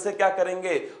हम कल से क्या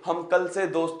करेंगे? हम कल से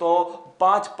दोस्तों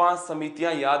 5-5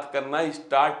 समितियां याद करना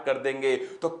स्टार्ट कर देंगे।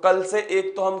 तो कल से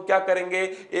एक तो हम क्या करेंगे,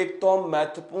 एक तो हम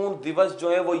महत्वपूर्ण दिवस जो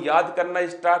है वो याद करना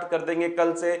स्टार्ट कर देंगे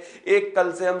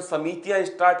कल से हम समितियां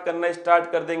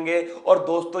स्टार्ट कर देंगे, और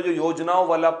दोस्तों जो योजनाओं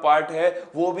वाला पार्ट है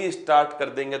वो भी स्टार्ट कर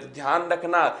देंगे। तो ध्यान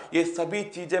रखना, ये सभी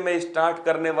चीजें मैं स्टार्ट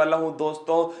करने वाला हूं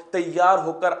दोस्तों। तैयार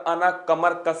होकर आना,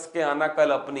 कमर कस के आना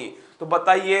कल अपनी। तो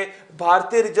बताइए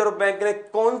भारतीय रिजर्व बैंक ने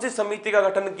कौन सी समिति का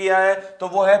गठन किया है? तो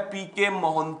वो है पीके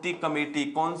मोहंती कमेटी।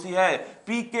 कौन सी है?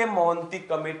 पीके मोहंती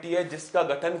कमेटी है जिसका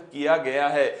गठन किया गया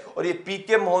है। और ये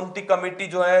पीके मोहंती कमेटी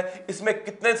जो है, इसमें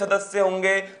कितने सदस्य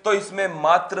होंगे? तो इसमें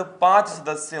मात्र 5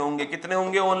 सदस्य होंगे। कितने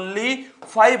होंगे? ओनली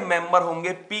 5 मेंबर होंगे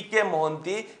पीके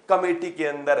मोहंती कमेटी के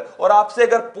अंदर। और आपसे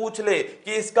अगर पूछ ले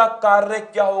कि इसका कार्य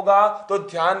क्या होगा, तो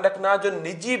ध्यान रखना, जो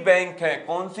निजी बैंक है,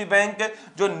 कौन सी बैंक?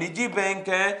 जो निजी बैंक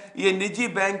है, ये निजी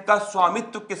बैंक का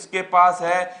स्वामित्व किसके पास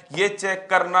है, ये चेक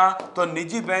करना। तो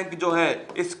निजी बैंक जो है,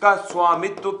 इसका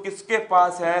स्वामित्व किसके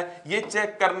पास है, ये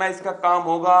चेक करना इसका काम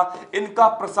होगा। इनका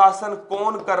प्रशासन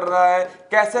कौन कर रहा है,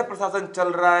 कैसे प्रशासन चल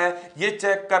रहा है, ये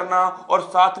चेक करना। और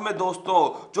साथ में दोस्तों,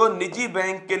 जो निजी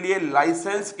बैंक के लिए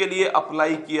लाइसेंस के लिए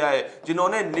अप्लाई किया है,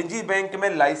 जिन्होंने निजी बैंक में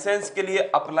लाइसेंस के लिए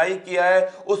अप्लाई किया है,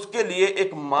 उसके लिए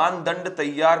एक मानदंड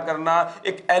तैयार करना,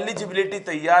 एक एलिजिबिलिटी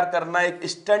तैयार करना, एक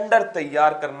स्टैंडर्ड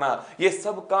तैयार करना, ये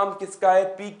सब काम किसका है?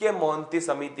 पीके मोहंती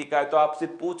समिति का है। तो आपसे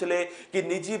पूछ ले कि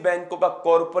निजी बैंकों का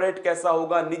कॉर्पोरेट कैसा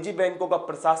होगा, निजी बैंकों का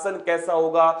प्रशासन कैसा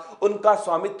होगा, उनका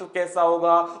स्वामित्व कैसा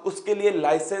होगा, उसके लिए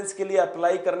लाइसेंस के लिए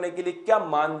अप्लाई करने के लिए क्या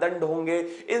मानदंड होंगे,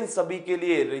 इन सभी के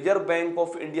लिए रिजर्व बैंक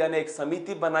ऑफ इंडिया ने एक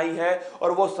समिति बनाई है,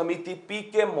 और वो समिति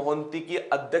पीके मोहंती की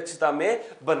अध्यक्षता में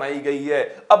बनाई गई है।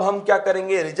 अब हम क्या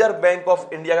करेंगे? रिजर्व बैंक ऑफ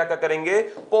इंडिया का क्या करेंगे?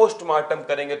 पोस्टमार्टम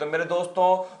करेंगे। तो मेरे दोस्तों,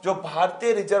 जो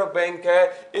भारतीय रिजर्व बैंक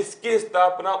है, इसकी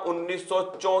स्थापना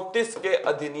 1934 के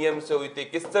अधिनियम से हुई थी।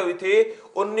 किससे हुई थी?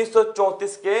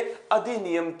 1934 के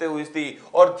अधिनियम से हुई थी।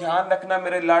 और ध्यान रखना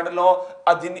मेरे लाडलो,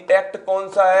 एक्ट कौन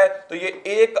सा है? तो ये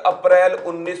 1 अप्रैल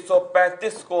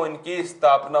 1935 को इनकी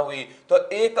स्थापना हुई। तो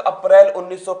 1 अप्रैल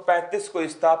 1935 को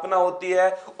स्थापना होती है,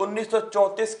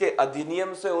 1934 के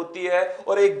अधिनियम से होती है।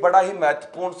 और एक बड़ा ही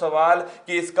महत्वपूर्ण सवाल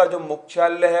कि इसका जो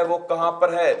मुख्यालय है वो कहां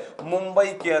पर है? मुंबई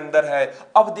के अंदर है।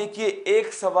 अब देखिए,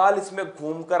 एक सवाल इसमें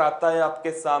घूमकर आता है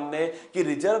आपके सामने कि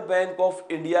रिजर्व बैंक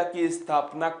ऑफ इंडिया की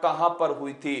स्थापना कहां पर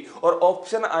हुई थी, और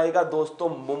ऑप्शन आएगा दोस्तों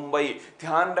मुंबई।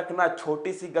 ध्यान रखना,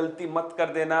 छोटी सी गलती मत कर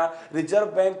देना। रिजर्व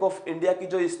बैंक ऑफ इंडिया की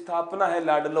जो स्थापना है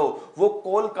लाडलो, वो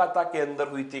कोलकाता के अंदर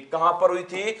हुई थी। कहां पर हुई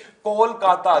थी?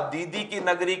 कोलकाता, दीदी की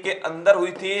नगरी के अंदर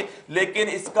हुई थी। लेकिन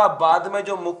इसका बाद में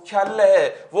जो मुख्यालय है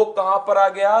वो कहां पर आ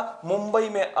गया? मुंबई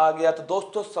में आ गया। तो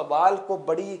दोस्तों,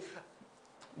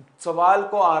 सवाल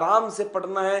को आराम से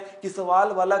पढ़ना है कि सवाल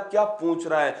वाला क्या पूछ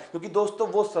रहा है, क्योंकि दोस्तों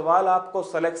वो सवाल आपको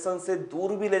सिलेक्शन से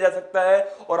दूर भी ले जा सकता है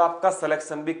और आपका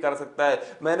सिलेक्शन भी कर सकता है।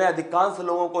 मैंने अधिकांश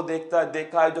लोगों को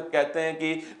देखा है जो कहते हैं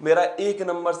कि मेरा 1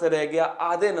 नंबर से रह गया,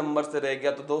 आधे नंबर से रह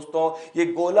गया। तो दोस्तों, ये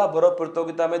गोला भरो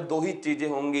प्रतियोगिता में 2 ही चीजें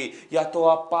होंगी, या तो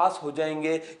आप पास हो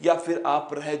जाएंगे या फिर आप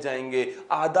रह जाएंगे।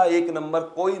 आधा 1 नंबर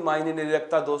कोई मायने नहीं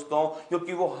रखता दोस्तों,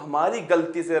 क्योंकि वो हमारी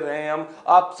गलती से रहे हम।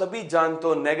 आप सभी जानते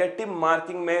हो, नेगेटिव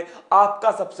मार्किंग में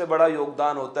आपका सबसे बड़ा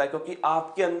योगदान होता है, क्योंकि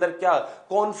आपके अंदर क्या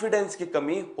कॉन्फिडेंस की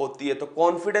कमी होती है। तो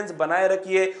कॉन्फिडेंस बनाए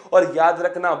रखिए और याद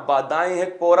रखना, बाधाएं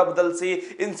हैं कौरव दल सी,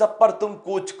 इन सब पर तुम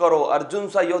कूच करो, अर्जुन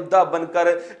सा योद्धा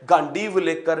बनकर गांडीव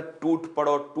लेकर टूट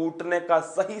पड़ो। टूटने का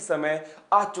सही समय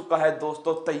आ चुका है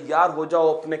दोस्तों, तैयार हो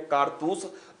जाओ अपने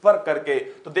कारतूस पर करके।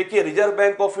 तो देखिए, रिजर्व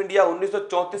बैंक ऑफ इंडिया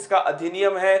 1934 का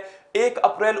अधिनियम है, 1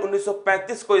 अप्रैल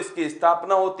 1935 को इसकी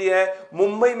स्थापना होती है,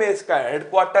 मुंबई में इसका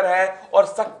हेडक्वार्टर है, और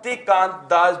शक्तिकांत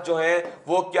दास जो है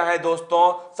वो क्या है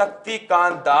दोस्तों,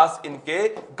 शक्तिकांत दास इनके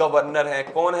गवर्नर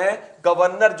हैं। कौन है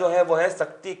गवर्नर जो है वो है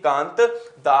शक्तिकांत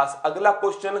दास। अगला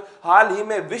क्वेश्चन, हाल ही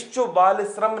में विश्व बाल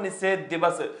श्रम निषेध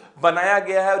दिवस बनाया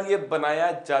गया है और ये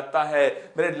बनाया जाता है।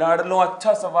 मेरे लाडलों,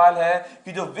 अच्छा सवाल है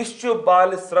कि जो विश्व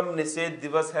बाल श्रम निषेध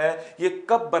दिवस है ये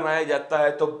कब बनाया जाता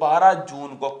है? तो 12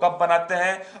 जून को। कब बनाते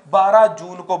हैं? 12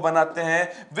 जून को बनाते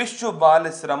हैं विश्व बाल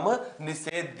श्रम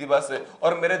निषेध दिवस।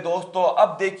 और मेरे दोस्तों,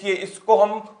 अब देखिए इसको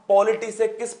हम पॉलिटी से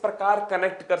किस प्रकार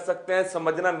कनेक्ट कर सकते हैं,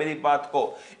 समझना मेरी बात को।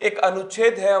 एक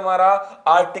अनुच्छेद है हमारा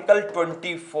आर्टिकल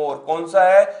 24, कौन सा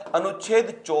है?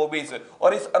 अनुच्छेद 24।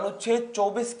 और इस अनुच्छेद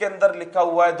 24 के अंदर लिखा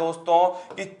हुआ है दोस्तों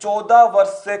कि 14 वर्ष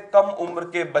से कम उम्र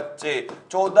के बच्चे,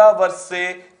 14 वर्ष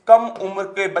से कम उम्र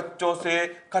के बच्चों से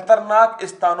खतरनाक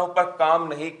स्थानों पर काम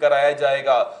नहीं कराया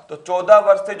जाएगा। तो 14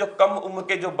 वर्ष से जो कम उम्र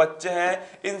के जो बच्चे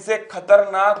हैं इनसे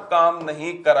खतरनाक काम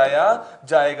नहीं कराया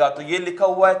जाएगा। तो ये लिखा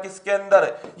हुआ है किसके अंदर?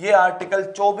 ये आर्टिकल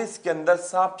 24 के अंदर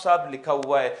साफ साफ लिखा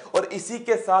हुआ है। और इसी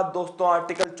के साथ दोस्तों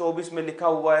आर्टिकल 24 में लिखा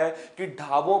हुआ है कि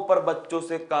ढाबों पर बच्चों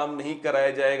से काम नहीं कराया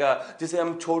जाएगा, जिसे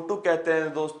हम छोटू कहते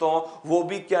हैं दोस्तों, वो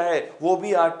भी क्या है? वो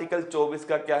भी आर्टिकल 24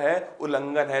 का क्या है?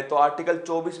 उल्लंघन है। तो आर्टिकल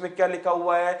 24 में क्या लिखा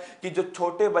हुआ है कि जो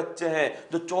छोटे बच्चे हैं,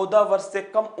 जो 14 वर्ष से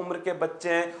कम उम्र के बच्चे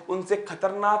हैं, उनसे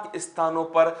खतरनाक स्थानों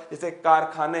पर जैसे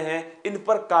कारखाने हैं इन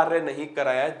पर कार्य नहीं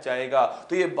कराया जाएगा।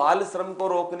 तो ये बाल श्रम को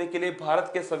रोकने के लिए भारत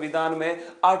के संविधान में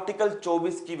आर्टिकल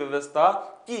 24 की व्यवस्था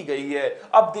की गई है।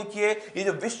 अब देखिए, ये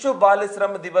जो विश्व बाल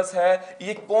श्रम दिवस है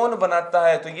ये कौन बनाता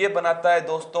है? तो ये बनाता है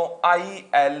दोस्तों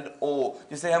ILO,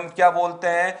 जिसे हम क्या बोलते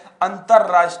हैं?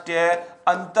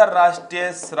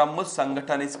 अंतरराष्ट्रीय श्रम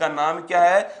संगठन। इसका नाम क्या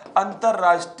है?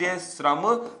 अंतरराष्ट्रीय श्रम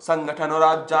संगठन। और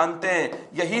आप जानते हैं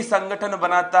यही संगठन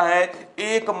बनाता है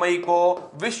 1 मई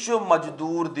को विश्व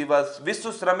मजदूर दिवस।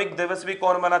 विश्व श्रमिक दिवस भी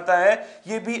कौन बनाता है?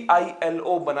 ये भी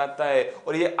ILO बनाता है।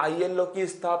 और ये ILO की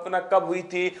स्थापना कब हुई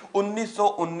थी?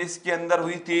 1919 के अंदर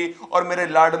हुई थी। और मेरे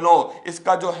लाडलों,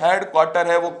 इसका जो हेडक्वार्टर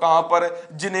है वो कहां पर?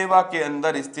 जिनेवा के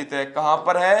अंदर स्थित है। कहां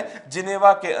पर है?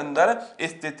 जिनेवा के अंदर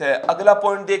स्थित है। अगला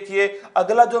पॉइंट देखिए,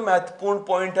 अगला जो महत्वपूर्ण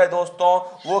पॉइंट है दोस्तों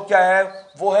वो क्या है?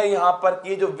 वो है यहां पर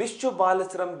कि जो विश्व बाल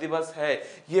श्रम दिवस है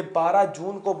ये 12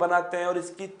 जून को बनाते हैं। और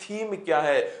इसकी थीम क्या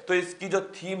है? तो इसकी जो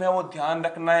थीम है वो ध्यान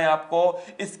रखना है आपको।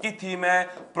 इसकी थीम है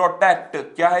प्रोटेक्ट।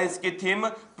 क्या है इसकी theme?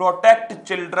 Protect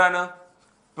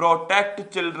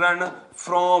children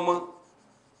from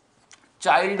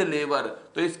child labour.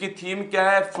 तो इसकी थीम क्या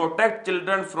है? Protect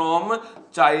children from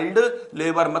child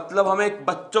labour. मतलब हमें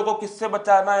बच्चों को किससे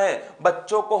बचाना है?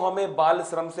 बच्चों को हमें बाल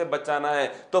श्रम से बचाना है।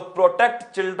 तो protect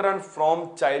children from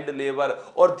child labour.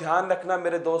 और ध्यान रखना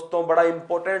मेरे दोस्तों, बड़ा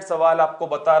इंपॉर्टेंट सवाल आपको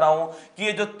बता रहा हूं कि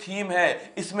ये जो थीम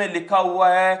है इसमें लिखा हुआ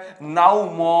है नाउ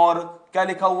मोर। क्या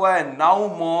लिखा हुआ है? Now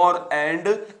more and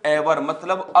ever.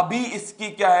 मतलब अभी इसकी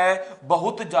क्या है?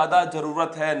 बहुत ज्यादा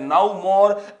जरूरत है। नाउ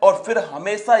मोर, और फिर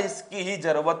हमेशा इसकी ही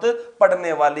जरूरत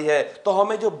पड़ने वाली है। तो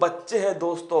हमें जो बच्चे हैं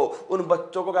दोस्तों, उन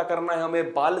बच्चों को क्या करना है?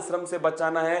 हमें बाल श्रम से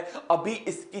बचाना है। अभी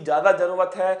इसकी ज्यादा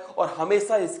जरूरत है और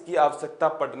हमेशा इसकी आवश्यकता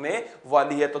पड़ने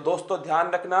वाली है। तो दोस्तों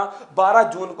ध्यान रखना, 12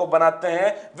 जून को बनाते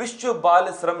हैं विश्व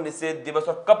बाल श्रम निषेध दिवस।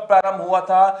 और कब प्रारंभ हुआ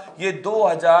था? ये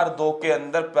 2002 के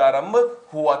अंदर प्रारंभ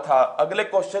हुआ था। अगले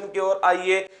क्वेश्चन की ओर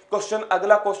आइए।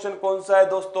 अगला क्वेश्चन कौन सा है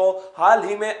दोस्तों? हाल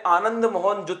ही में आनंद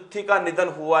मोहन जुत्थी का निधन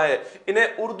हुआ है।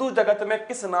 इन्हें उर्दू जगत में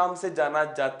किस नाम से जाना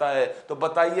जाता है? तो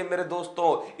बताइए मेरे दोस्तों,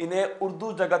 इन्हें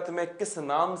उर्दू जगत में किस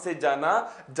नाम से जाना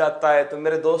जाता है? तो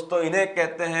मेरे दोस्तों इन्हें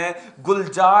कहते हैं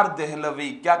गुलजार देहलवी।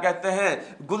 क्या कहते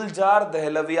हैं? गुलजार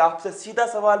देहलवी। आपसे सीधा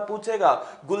सवाल पूछेगा,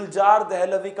 गुलजार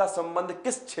देहलवी का संबंध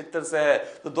किस क्षेत्र से है?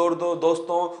 तो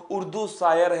दोस्तों उर्दू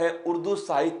शायर है, उर्दू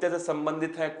साहित्य से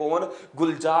संबंधित है। कौन?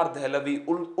 गुलजार देहलवी।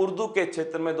 उर्दू के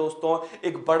क्षेत्र में दोस्तों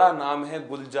एक बड़ा नाम है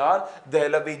गुलजार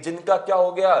देहलवी, जिनका क्या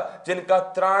हो गया? जिनका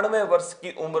 93 वर्ष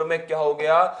की उम्र में क्या हो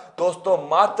गया दोस्तों? दोस्तों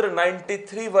मात्र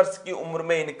 93 वर्ष की उम्र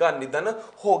में इनका निधन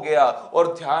हो गया। और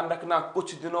ध्यान रखना,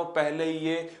 कुछ दिनों पहले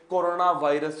ये कोरोना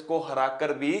वायरस को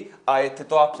हराकर भी आए थे।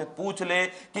 तो आपसे पूछ ले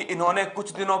कि इन्होंने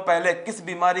कुछ दिनों पहले किस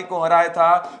बीमारी को हराया था?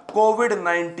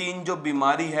 कोविड-19 जो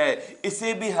बीमारी है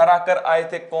इसे भी हराकर आए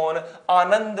थे। कौन?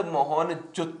 आनंद मोहन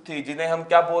जुत्थी, जिन्हें हम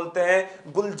क्या बोलते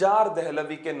हैं? गुलजार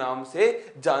दहलवी के नाम से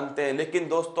जानते हैं। लेकिन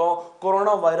दोस्तों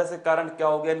कोरोना वायरस के कारण क्या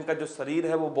हो गया, इनका जो शरीर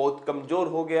है वो बहुत कमजोर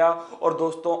हो गया और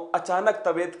दोस्तों अचानक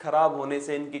तबीयत खराब होने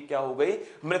से इनकी क्या हो गई?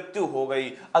 मृत्यु हो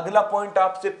गई। अगला पॉइंट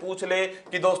आपसे पूछ ले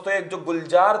कि दोस्तों एक जो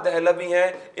गुलजार दहलवी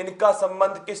हैं इनका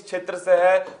संबंध किस क्षेत्र से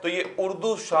है? तो ये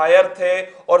उर्दू शायर थे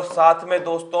और साथ में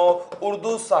दोस्तों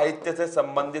उर्दू साहित्य से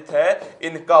संबंधित है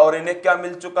इनका। और इन्हें क्या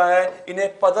मिल चुका है?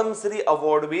 इन्हें पद्मश्री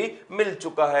अवार्ड भी मिल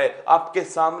चुका है। आपके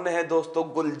सामने है दोस्तों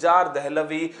गुलजार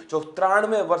दहलवी, जो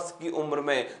 93 वर्ष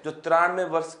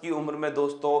की उम्र में,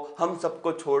 दोस्तों हम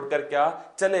सबको छोड़कर क्या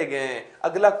चले गए हैं।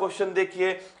 अगला क्वेश्चन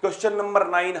देखिए, क्वेश्चन नंबर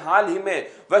 9। हाल ही में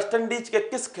वेस्ट इंडीज के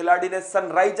किस खिलाड़ी ने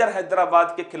सनराइजर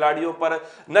हैदराबाद के खिलाड़ियों पर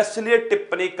नस्लीय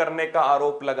टिप्पणी करने का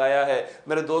आरोप लगाया है?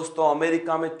 मेरे दोस्तों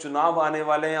अमेरिका में चुनाव आने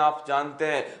वाले हैं, आप जानते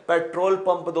हैं पेट्रोल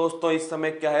पंप दोस्तों इस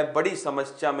समय क्या है? बड़ी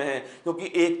समस्या में है,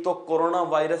 क्योंकि एक तो कोरोना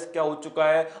वायरस क्या हो चुका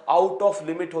है? आउट ऑफ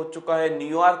लिमिट हो चुका है।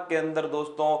 न्यूयॉर्क के अंदर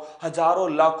दोस्तों हजारों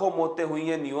लाखों मौतें हुई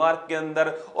हैं न्यूयॉर्क के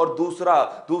अंदर। और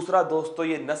दूसरा दोस्तों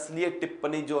ये नस्लीय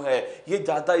टिप्पणी जो है ये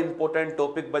ज्यादा इंपॉर्टेंट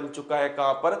टॉपिक बन चुका है।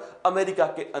 कहां पर? अमेरिका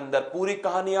के अंदर। पूरी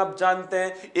कहानी आप जानते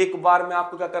हैं, एक बार मैं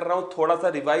आपको क्या कर रहा हूं, थोड़ा सा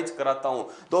रिवाइज कराता हूं।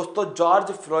 दोस्तों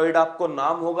जॉर्ज फ्लॉयड, आपको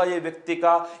नाम होगा ये व्यक्ति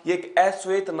का, ये एक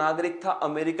अश्वेत नागरिक था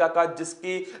अमेरिका का,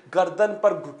 जिसकी गर्दन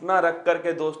पर घुटना रख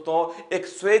करके दोस्तों एक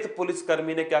श्वेत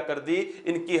पुलिसकर्मी ने क्या कर दी?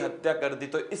 इनकी हत्या कर दी।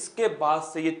 तो इसके बाद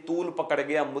से ये तूल पकड़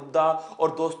गया मुद्दा,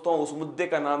 और दोस्तों उस मुद्दे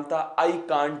का नाम था आई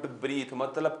कांट ब्रीथ,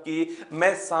 मतलब कि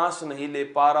मैं सांस नहीं ले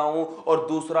पा रहा हूं। और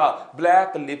दूसरा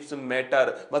ब्लैक लिप्स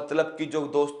मैटर, मतलब कि जो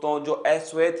दोस्तों जो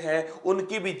अश्वेत हैं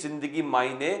उनकी भी जिंदगी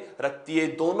मायने रखती है।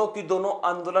 दोनों की दोनों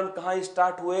आंदोलन कहां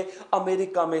स्टार्ट हुए?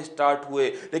 अमेरिका में स्टार्ट हुए।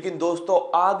 लेकिन दोस्तों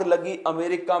आग लगी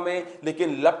अमेरिका में,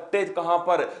 लेकिन लपटे कहां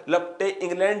पर? लपटे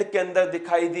इंग्लैंड के अंदर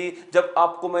दिखाई दी, जब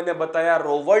आपको मैंने बताया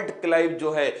रॉबर्ट क्लाइव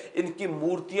जो है इनकी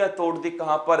मूर्तियां तोड़ दी।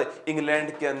 कहां पर?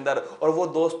 इंग्लैंड के अंदर। और वो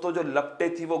दोस्तों जो लपटे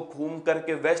थी वो घूम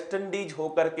करके वेस्ट इंडीज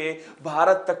होकर के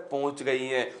भारत तक पहुंच गई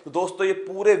हैं। तो दोस्तों ये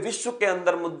पूरे विश्व के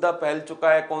अंदर मुद्दा फैल चुका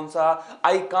है। कौन सा?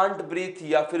 आई कांट ब्रीथ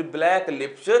या फिर ब्लैक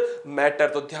लिप्स मैटर।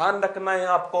 तो ध्यान रखना है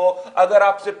आपको, अगर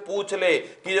आपसे पूछ ले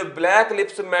कि जो ब्लैक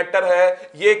लिप्स मैटर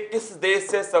है ये किस देश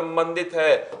से संबंधित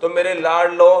है, तो मेरे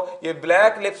लाडलो ये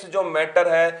ब्लैक लिप्स जो मैटर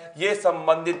है ये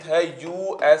संबंधित है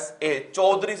यूएसए,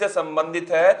 चौधरी से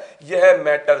संबंधित है यह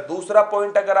मैटर। दूसरा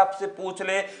पॉइंट अगर आपसे पूछ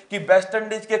ले कि वेस्ट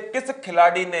इंडीज के किस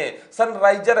खिलाड़ी ने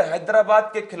सनराइजर हैदराबाद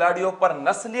के खिलाड़ियों पर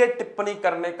नस्लीय टिप्पणी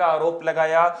करने का आरोप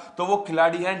लगाया, तो वो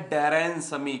खिलाड़ी हैं डैरेन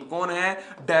समी। कौन है?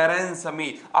 डैरेन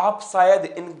समी। आप शायद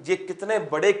ये कितने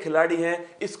बड़े खिलाड़ी हैं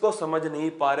इसको समझ नहीं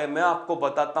पा रहे, मैं आपको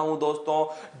बताता हूं दोस्तों।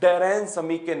 डैरेन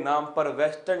समी के नाम पर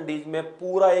वेस्ट इंडीज में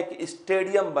पूरा एक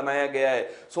स्टेडियम बनाया गया है।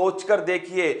 सोचकर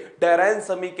देखिए, डैरेन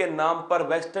समी के नाम पर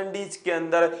वेस्ट इंडीज के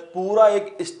अंदर पूरा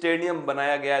एक स्टेडियम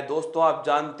बनाया गया है। दोस्तों आप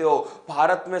जानते हो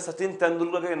भारत में सचिन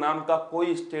तेंदुलकर के नाम का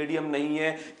कोई स्टेडियम नहीं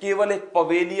है, केवल एक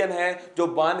पवेलियन है जो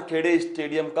बानखेड़े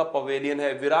स्टेडियम का पवेलियन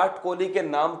है। विराट कोहली के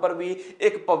नाम पर भी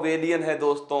एक पवेलियन है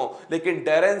दोस्तों, लेकिन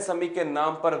डैरेन समी के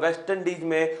नाम पर वेस्ट इंडीज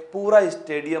में पूरा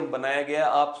स्टेडियम बनाया गया।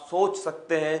 आप सोच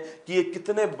सकते हैं कि ये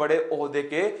कितने बड़े ओहदे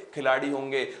के खिलाड़ी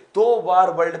होंगे। 2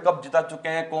 बार वर्ल्ड कप जिता चुके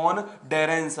हैं। कौन?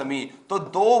 डैरेन समी। तो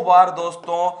 2 बार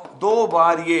दोस्तों, 2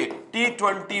 बार ये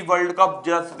T20 वर्ल्ड कप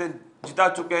जिता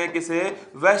चुके हैं किसे?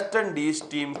 वेस्ट इंडीज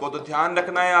टीम को। तो ध्यान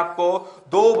रखना है आपको,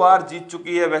 2 बार जीत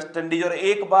चुकी है वेस्ट इंडीज। और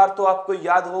एक बार तो आपको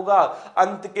याद होगा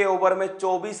अंत के ओवर में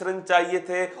 24 रन चाहिए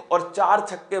थे और 4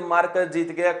 छक्के मारकर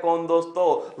जीत गया। कौन दोस्तों?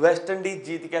 वेस्ट इंडीज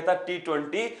जीत गया था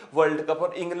T20 वर्ल्ड कप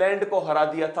और इंग्लैंड को हरा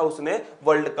दिया था उसने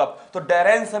वर्ल्ड कप। तो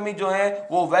डैरेन समी जो है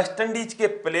वो वेस्ट इंडीज के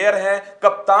प्लेयर हैं,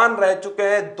 कप्तान रह चुके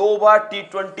हैं, 2 बार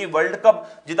T20 वर्ल्ड कप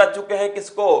जिता चुके हैं।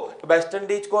 किसको? वेस्ट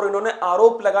इंडीज को। और इन्होंने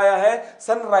आरोप लगाया है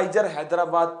सनराइजर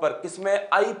हैदराबाद पर, किसमें?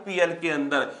 आईपीएल के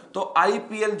अंदर। तो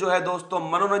आईपीएल जो है दोस्तों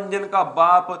मनोरंजन का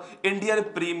बाप, इंडियन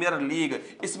प्रीमियर लीग,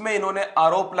 इसमें इन्होंने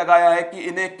आरोप लगाया है कि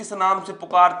इन्हें किस नाम से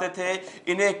पुकारते थे?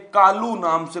 इन्हें कालू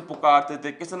नाम से पुकारते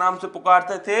थे। किस नाम से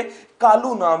पुकारते थे?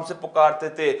 कालू नाम से पुकारते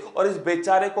थे। और इस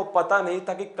बेचारे को पता नहीं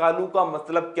था कि कालू का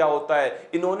मतलब क्या होता है।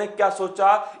 इन्होंने क्या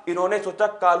सोचा? इन्होंने सोचा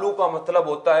कालू का मतलब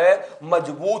होता है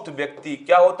मजबूत व्यक्ति।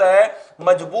 क्या होता है?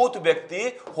 मजबूत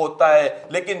व्यक्ति होता है।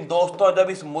 लेकिन दोस्तों जब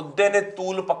इस मुद्दे मुद्दे ने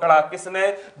तूल पकड़ा, किसने?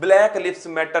 ब्लैक लिव्स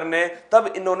मैटर ने।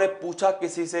 तब इन्होंने पूछा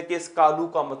किसी से कि इस कालू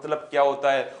का मतलब क्या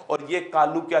होता है, और ये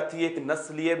कालू क्या थी? एक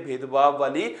नस्लीय भेदभाव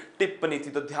वाली टिप्पणी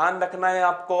थी। तो ध्यान रखना है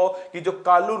आपको कि जो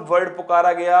कालू वर्ड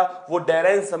पुकारा गया वो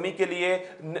डैरेन समी के लिए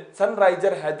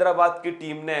सनराइजर हैदराबाद की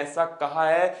टीम ने ऐसा कहा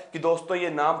है कि दोस्तों ये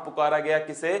नाम पुकारा गया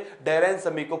किसे? डैरेन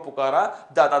समी को पुकारा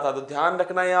जाता था। तो ध्यान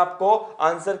रखना है आपको,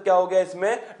 आंसर क्या हो गया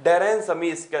इसमें? डैरेन समी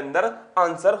इसके अंदर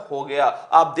आंसर हो गया।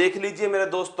 आप देख लीजिए मेरे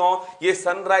दोस्तों, ये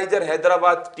सनराइजर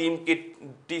हैदराबाद टीम की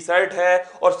टी शर्ट है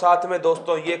और साथ में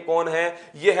दोस्तों ये कौन है?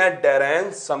 ये है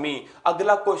डैरेन समी।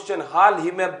 अगला क्वेश्चन, हाल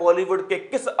ही में बॉलीवुड के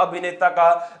किस अभिनेता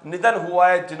का निधन हुआ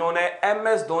है जिन्होंने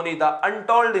MS Dhoni the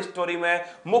untold story में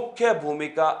मुख्य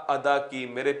भूमिका अदा की?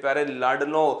 मेरे प्यारे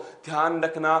लाडलो ध्यान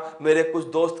रखना, मेरे कुछ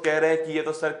दोस्त कह रहे हैं कि ये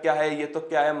तो सर क्या है, ये तो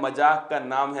क्या है, मजाक का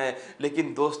नाम है,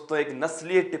 लेकिन दोस्तों एक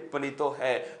नस्लीय टिप्पणी तो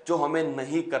है जो हमें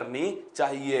नहीं करनी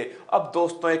चाहिए। अब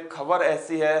दोस्तों एक खबर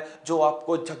ऐसी है जो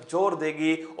आपको झकझोर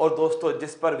देगी और दोस्तों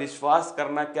जिस पर विश्वास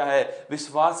करना क्या है,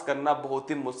 विश्वास करना बहुत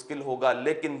ही मुश्किल होगा,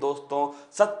 लेकिन दोस्तों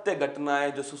सत्य घटना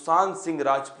है। जो सुशांत सिंह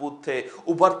राजपूत थे,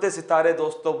 उभरते सितारे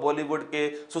दोस्तों बॉलीवुड के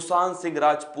सुशांत सिंह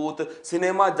राजपूत,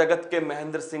 सिनेमा जगत के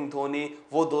महेंद्र सिंह धोनी,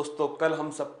 वो दोस्तों कल हम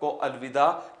सबको अलविदा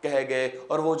कह गए।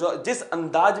 और वो जो जिस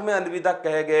अंदाज में अलविदा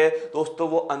कह गए दोस्तों,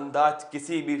 वो अंदाज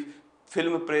किसी भी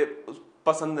फिल्म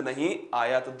पसंद नहीं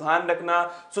आया। तो ध्यान रखना,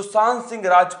 सुशांत सिंह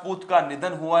राजपूत का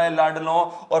निधन हुआ है लाडलों,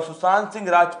 और सुशांत सिंह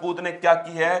राजपूत ने क्या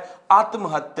की है?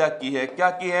 आत्महत्या की है। क्या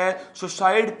की है?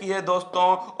 सुसाइड की है दोस्तों।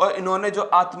 और इन्होंने जो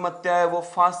आत्महत्या है वो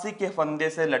फांसी के फंदे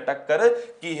से लटक कर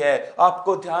की है।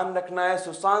 आपको ध्यान रखना है,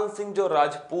 सुशांत सिंह जो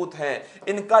राजपूत हैं,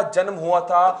 इनका जन्म हुआ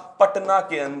था पटना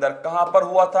के अंदर। कहां पर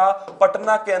हुआ था?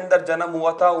 पटना के अंदर जन्म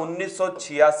हुआ था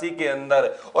 1986 के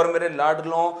अंदर। और मेरे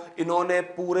लाडलों, इन्होंने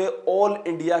पूरे ऑल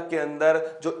इंडिया के अंदर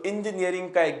जो इंजीनियरिंग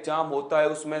का एग्जाम होता है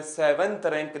उसमें 7th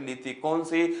रैंक ली थी। कौन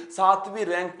सी? 7वीं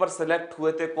रैंक पर सिलेक्ट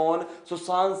हुए थे। कौन?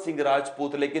 सुशांत सिंह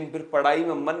राजपूत। लेकिन फिर पढ़ाई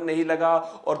में मन नहीं लगा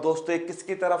और दोस्तों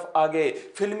किसकी तरफ आ गए?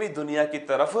 फिल्मी दुनिया की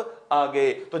तरफ आ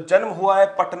गए। तो जन्म हुआ है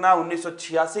पटना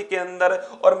 1986 के अंदर।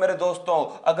 और मेरे दोस्तों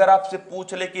अगर आपसे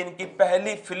पूछ ले कि इनकी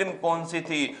पहली फिल्म कौन सी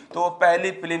थी, तो वो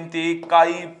पहली फिल्म थी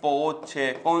काई पो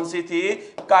छे। कौन सी थी?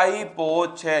 काई पो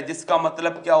छे, जिसका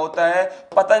मतलब क्या होता है?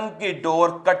 पतंग की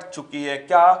डोर कट चुकी है।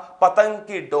 क्या? पतंग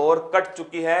की डोर कट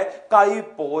चुकी है, काई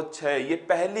पोच है। ये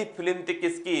पहली फिल्म थी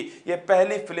किसकी? ये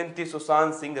पहली फिल्म थी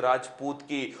सुशांत सिंह राजपूत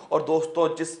की। और दोस्तों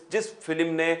जिस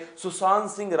फिल्म ने सुशांत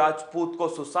सिंह राजपूत को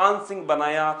सुशांत सिंह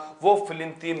बनाया वो फिल्म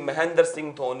थी Mahendra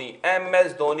Singh Dhoni,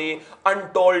 MS Dhoni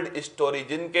untold story,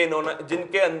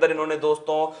 जिनके अंदर इन्होंने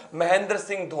दोस्तों महेंद्र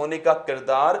सिंह धोनी का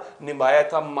किरदार निभाया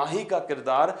था, माही का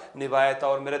किरदार निभाया था।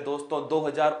 और मेरे दोस्तों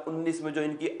 2019 में जो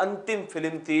इनकी अंतिम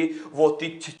फिल्म थी वो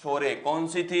थी छिछोरे। कौन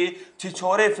सी थी?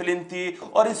 छिछोरे फिल्म थी।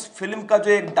 और इस फिल्म का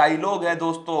जो एक डायलॉग है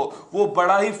दोस्तों वो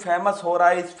बड़ा ही फेमस हो रहा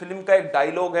है। इस फिल्म का एक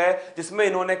डायलॉग है जिसमें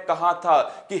इन्होंने कहा था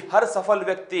कि हर सफल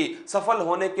व्यक्ति सफल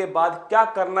होने के बाद क्या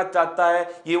करना चाहता है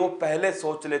ये वो पहले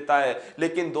सोच लेता है,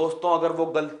 लेकिन दोस्तों अगर वो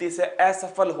गलती से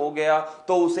असफल हो गया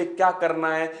तो उसे क्या करना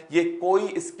है ये कोई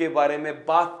इसके बारे में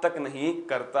बात तक नहीं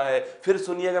करता है। फिर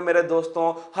सुनिएगा मेरे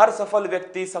दोस्तों, हर सफल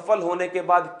व्यक्ति सफल होने के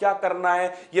बाद क्या करना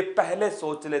है ये पहले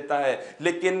सोच लेता है,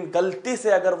 लेकिन गलती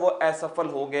से अगर वो असफल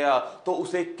हो गया तो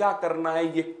उसे क्या करना है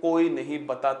ये कोई नहीं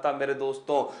बताता। मेरे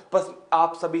दोस्तों बस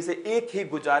आप सभी से एक ही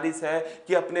गुजारिश है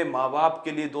कि अपने माँ बाप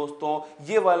के लिए दोस्तों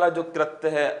ये वाला जो कृत्य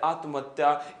है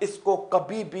आत्महत्या, इसको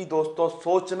कभी भी दोस्तों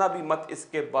सोचना भी मत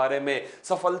इसके बारे में।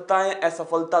 सफलताएं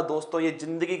असफलता दोस्तों ये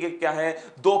जिंदगी के क्या है?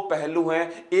 दो पहलू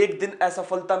हैं। एक दिन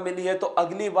असफलता मिली है तो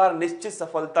अगली बार निश्चित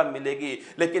सफलता मिलेगी,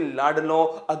 लेकिन लाडलो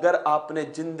अगर आपने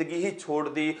जिंदगी ही छोड़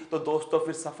दी तो दोस्तों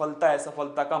फिर सफलता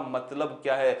असफलता का मतलब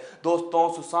क्या है? दोस्तों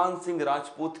सुशांत सिंह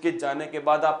राजपूत के जाने के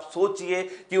बाद आप सोचिए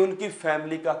कि उनकी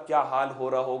फैमिली का क्या हाल हो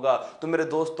रहा होगा। तो मेरे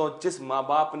दोस्तों जिस माँ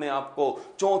बाप ने आपको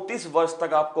 34 वर्ष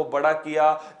तक आपको बड़ा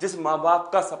किया, जिस माँ बाप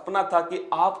का सपना था कि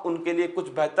आप उनके लिए कुछ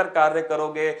बेहतर कार्य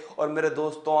करोगे, और मेरे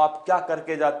दोस्तों आप क्या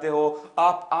करके जाते हो?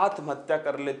 आप आत्महत्या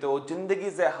कर लेते हो, जिंदगी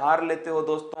से हार लेते हो।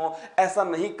 दोस्तों ऐसा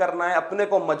नहीं करना है, अपने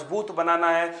को मजबूत बनाना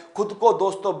है, खुद को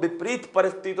दोस्तों विपरीत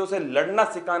परिस्थितियों से लड़ना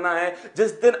सिखाना है।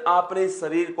 जिस दिन आपने इस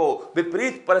शरीर को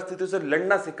विपरीत परिस्थितियों से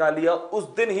लड़ना सिखा लिया उस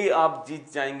दिन ही आप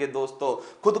जीत जाएंगे। दोस्तों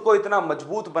खुद को इतना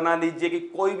मजबूत बना लीजिए कि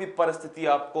कोई भी परिस्थिति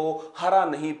व्यक्ति आपको हरा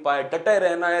नहीं पाए। डटे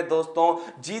रहना है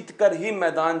दोस्तों, जीत कर ही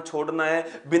मैदान छोड़ना है,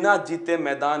 बिना जीते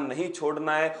मैदान नहीं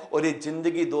छोड़ना है। और ये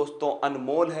जिंदगी दोस्तों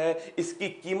अनमोल है, इसकी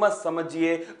कीमत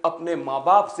समझिए, अपने माँ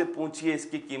बाप से पूछिए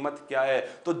इसकी कीमत क्या है।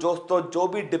 तो दोस्तों जो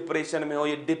भी डिप्रेशन में हो,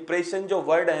 ये डिप्रेशन जो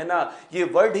वर्ड है ना, ये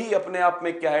वर्ड ही अपने आप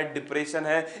में क्या है, डिप्रेशन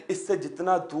है। इससे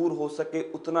जितना दूर हो सके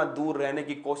उतना दूर रहने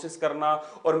की कोशिश करना।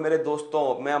 और मेरे दोस्तों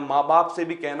मैं माँ बाप से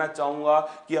भी कहना चाहूंगा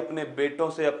कि अपने बेटों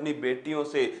से, अपनी बेटियों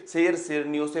से, शेर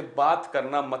शेरनियों से बात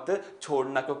करना मत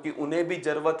छोड़ना, क्योंकि उन्हें भी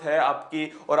जरूरत है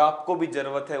आपकी और आपको भी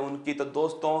जरूरत है उनकी। तो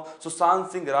दोस्तों सुशांत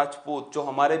सिंह राजपूत जो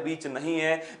हमारे बीच नहीं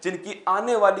है, जिनकी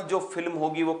आने वाली जो फिल्म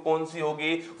होगी वो कौन सी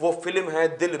होगी, वो फिल्म है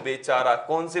दिल बेचारा।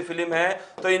 कौन सी फिल्म है,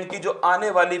 तो इनकी जो आने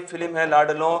वाली फिल्म है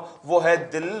लाडलों, वो है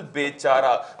दिल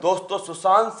बेचारा। दोस्तों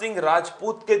सुशांत सिंह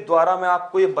राजपूत के द्वारा मैं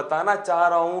आपको ये बताना चाह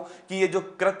रहा हूं कि ये जो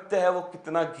कृत्य है वो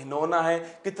कितना घिनौना है,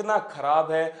 कितना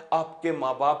खराब है आपके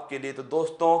माँ बाप के लिए। तो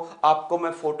दोस्तों आपको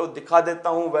मैं फोटो दिखा देता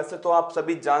हूं, वैसे तो आप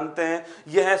सभी जानते हैं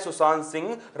यह है सुशांत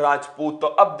सिंह राजपूत। तो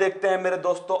अब देखते हैं मेरे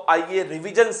दोस्तों, आइए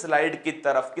रिवीजन स्लाइड की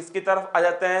तरफ। किसकी तरफ आ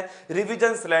जाते हैं,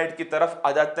 रिवीजन स्लाइड की तरफ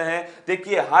आ जाते हैं।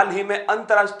 देखिए हाल ही में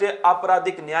अंतरराष्ट्रीय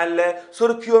आपराधिक न्यायालय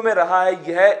सुर्खियों में रहा है,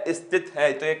 यह स्थित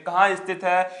है। तो ये कहां स्थित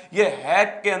है, यह हैग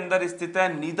के अंदर स्थित है,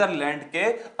 नीदरलैंड के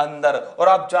अंदर। और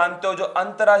आप जानते हो जो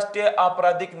अंतरराष्ट्रीय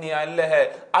आपराधिक न्यायालय है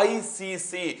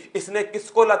आईसीसी, इसने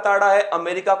किसको लताड़ा है,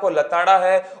 अमेरिका को लताड़ा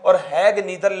है। और हैग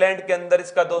नीदरलैंड के अंदर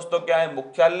इसका दोस्तों क्या है,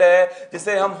 मुख्यालय है,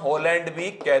 जिसे हम हॉलैंड भी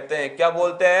कहते हैं। क्या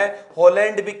बोलते हैं,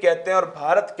 हॉलैंड भी कहते हैं। और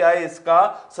भारत क्या है,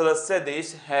 इसका सदस्य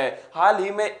देश है। हाल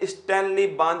ही में स्टैनली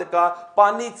बांध का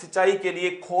पानी सिंचाई के लिए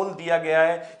खोल दिया गया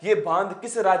है। यह बांध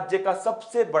किस राज्य का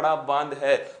सबसे बड़ा बांध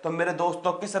है, तो मेरे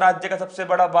दोस्तों किस राज्य का सबसे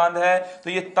बड़ा बांध है, तो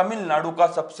यह तमिलनाडु का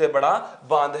सबसे बड़ा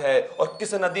बांध है। और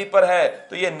किस नदी पर है,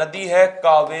 तो यह नदी है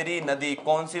कावेरी नदी।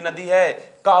 कौन सी नदी है,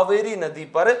 कावेरी नदी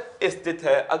पर स्थित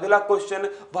है। अगला क्वेश्चन,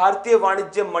 भारतीय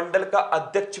वाणिज्य मंडल का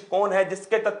अध्यक्ष कौन है,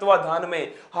 जिसके तत्वाधान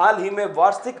में हाल ही में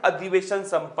वार्षिक अधिवेशन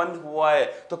संपन्न हुआ है,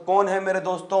 तो कौन है मेरे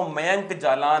दोस्तों, मयंक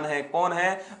जालान है। कौन है,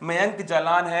 मयंक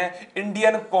जालान है,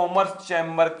 इंडियन कॉमर्स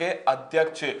चैम्बर के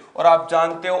अध्यक्ष। और आप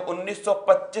जानते हो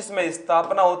 1925 में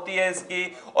स्थापना होती है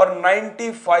इसकी, और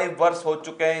 95 वर्ष हो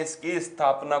चुके हैं इसकी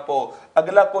स्थापना को।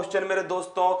 अगला क्वेश्चन मेरे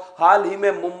दोस्तों, हाल ही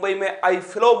में मुंबई में आई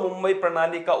फ्लो मुंबई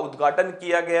प्रणाली का उद्घाटन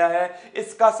किया गया है,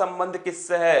 इसका संबंध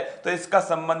किससे है, तो इसका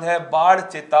संबंध है बाढ़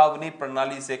चेतावनी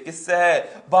प्रणाली से। किससे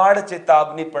है, बाढ़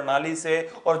चेतावनी प्रणाली से।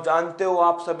 और जानते हो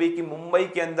आप सभी कि मुंबई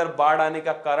के अंदर बाढ़ आने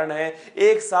का कारण है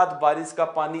एक साथ बारिश का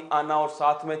पानी आना और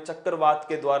साथ में चक्रवात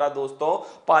के द्वारा दोस्तों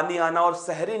पानी आना। और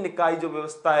शहरी निकाय जो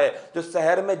व्यवस्था है, जो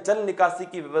शहर में जल निकासी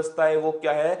की व्यवस्था है, वो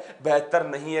क्या है, बेहतर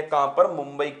नहीं है। कहां पर,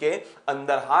 मुंबई के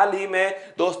अंदर। हाल ही में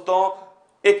दोस्तों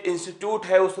एक इंस्टीट्यूट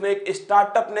है, उसने एक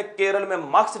स्टार्टअप ने केरल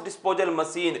में mask disposal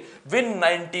machine win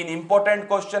 19, important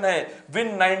question है, विन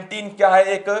 19 क्या है,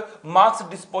 एक मास्क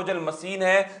डिस्पोजल मशीन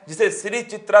है जिसे श्री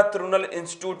चित्रा तिरुनल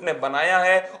इंस्टीट्यूट ने बनाया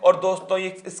है। और दोस्तों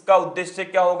इसका उद्देश्य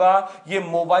क्या होगा, ये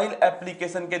मोबाइल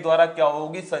एप्लीकेशन के द्वारा क्या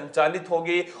होगी, संचालित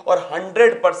होगी। और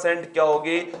 100% क्या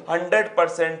होगी,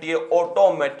 100% ये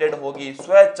ऑटोमेटेड होगी,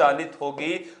 स्वचालित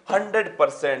होगी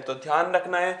 100%। तो ध्यान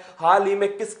रखना है, हाल ही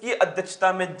में किसकी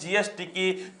अध्यक्षता में जीएसटी की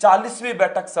 40वीं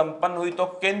बैठक संपन्न हुई, तो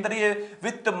केंद्रीय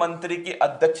वित्त मंत्री की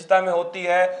अध्यक्षता में होती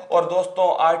है। और दोस्तों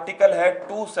आर्टिकल है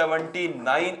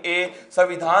 279A,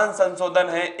 संविधान संशोधन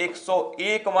है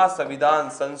 101वां संविधान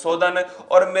संशोधन।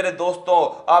 और मेरे दोस्तों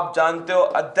आप जानते हो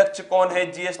अध्यक्ष कौन है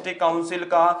जीएसटी काउंसिल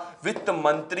का, वित्त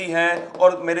मंत्री हैं।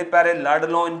 और मेरे प्यारे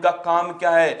लाडलों इनका काम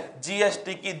क्या है,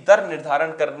 जीएसटी की दर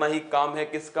निर्धारण करना ही काम है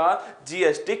किसका,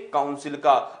 जीएसटी काउंसिल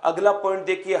का। अगला पॉइंट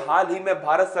देखिए, हाल ही में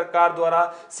भारत सरकार द्वारा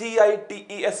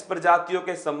CITES प्रजातियों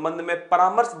के संबंध में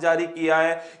परामर्श जारी किया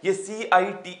है। ये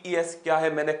CITES क्या है,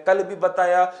 मैंने कल भी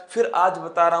बताया, फिर आज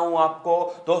बता रहा हूं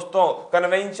आपको दोस्तों।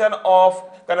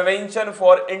 Convention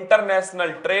for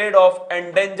international trade off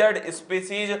endangered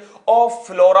species of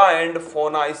flora and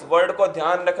fauna. इस वर्ड को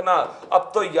ध्यान रखना,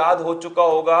 अब तो याद हो चुका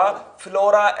होगा,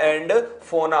 फ्लोरा एंड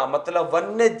फोना मतलब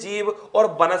वन्य जीव और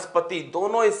वनस्पति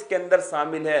दोनों इसके अंदर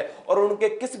शामिल है। और उनके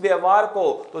किस व्यवहार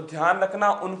को, तो ध्यान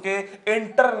रखना उनके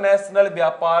इंटरनेशनल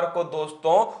व्यापार को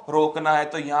दोस्तों रोकना है।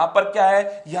 तो यहां पर क्या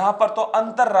है, यहां पर तो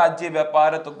अंतरराज्यीय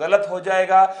व्यापार है, तो गलत हो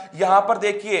जाएगा। यहां पर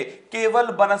देखिए केवल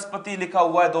वनस्पति लिखा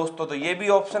हुआ है दोस्तों, तो यह भी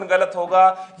ऑप्शन गलत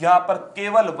होगा। यहां पर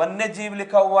केवल वन्य जीव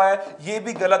लिखा हुआ है, यह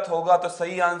भी गलत होगा। तो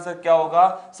सही आंसर क्या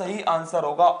होगा, सही आंसर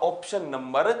होगा ऑप्शन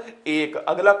नंबर 1।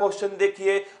 अगला क्वेश्चन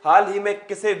देखिए, हाल ही में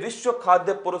किसे विश्व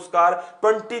खाद्य पुरस्कार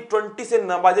 2020 से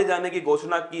नवाजे जाने की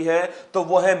घोषणा की है, तो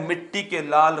वो है मिट्टी के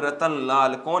लाल रतन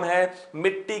लाल। कौन है,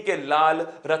 मिट्टी के लाल लाल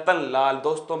रतन लाल।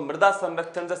 दोस्तों मृदा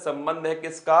संरक्षण से संबंध है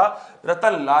किसका?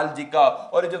 रतन लाल जी का।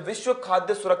 और जो विश्व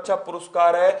खाद्य सुरक्षा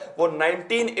पुरस्कार है वो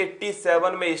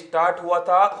 1987 में स्टार्ट हुआ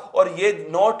था। और ये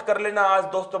नोट कर लेना, आज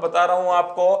दोस्तों बता रहा हूं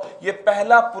आपको, ये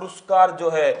पहला पुरस्कार जो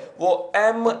है वो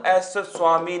MS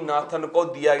स्वामीनाथन को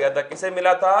दिया गया था। किसे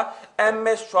मिला था?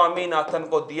 MS स्वामीनाथन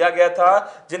को दिया गया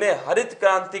था, जिन्हें हरित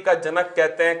क्रांति का जनक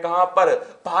कहते हैं। कहां पर?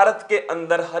 भारत के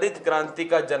अंदर हरित क्रांति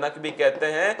का जनक भी कहते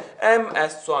हैं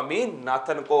MS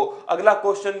स्वामीनाथन को। अगला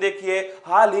क्वेश्चन देखिए,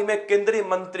 हाल ही में केंद्रीय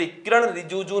मंत्री किरण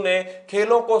रिजिजू ने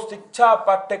खेलों को शिक्षा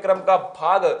पाठ्यक्रम का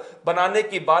भाग बनाने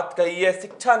की बात कही है।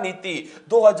 शिक्षा नीति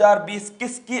 2020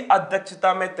 किसकी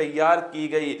अध्यक्षता में तैयार की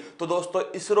गई? तो दोस्तों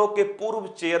इसरो के पूर्व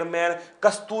चेयरमैन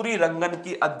कस्तूरी रंगन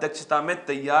की अध्यक्षता में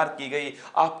तैयार की गई।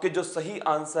 आपके जो सही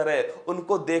आंसर है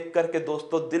उनको देख करके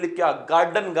दोस्तों दिल क्या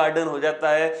गार्डन गार्डन हो जाता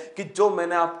है कि जो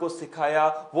मैंने आपको सिखाया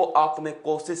वो आपने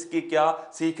कोशिश की क्या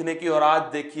सीखने की। और आज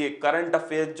देखिए करंट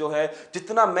अफेयर जो है,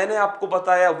 जितना मैंने आपको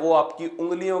बताया वो आपकी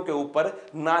उंगलियों के ऊपर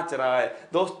नाच रहा है।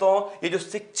 दोस्तों ये जो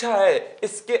शिक्षा है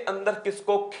इसके अंदर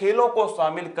किसको? खेलों को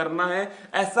शामिल करना है,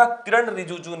 ऐसा किरण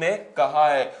रिजिजू ने कहा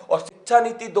है। और शिक्षा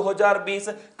नीति 2020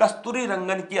 कस्तूरी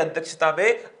रंगन की अध्यक्षता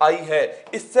में आई है।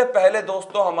 इससे पहले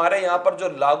दोस्तों हमारे यहां पर जो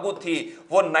लागू थी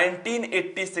वो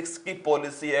 1986 की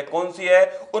पॉलिसी है। कौन सी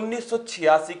है?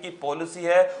 1986 की पॉलिसी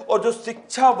है। और जो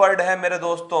शिक्षा वर्ड है मेरे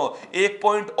दोस्तों, एक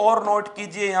पॉइंट और नोट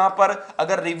कीजिए यहां पर,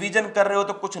 अगर रिवीजन कर रहे हो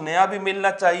तो कुछ नया भी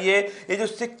मिलना चाहिए। ये जो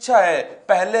शिक्षा है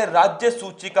पहले राज्य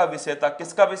सूची का विषय था।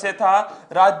 किसका विषय था?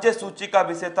 राज्य सूची का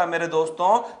विषय था मेरे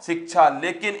दोस्तों शिक्षा।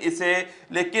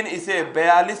 लेकिन इसे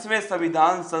 42वें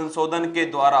संविधान संशोधन के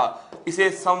द्वारा इसे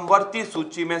समवर्ती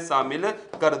सूची में शामिल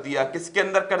कर दिया। किसके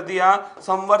अंदर कर दिया?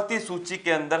 समवर्ती सूची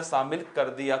के अंदर शामिल कर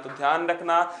दिया। तो ध्यान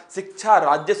रखना, शिक्षा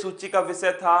राज्य सूची का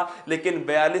विषय था, लेकिन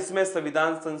 42वें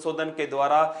संविधान संशोधन के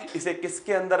द्वारा इसे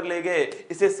किसके अंदर ले गए?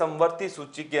 इसे समवर्ती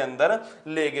सूची के अंदर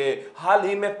ले गए। हाल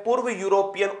ही में पूर्व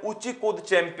यूरोपियन ऊंची कूद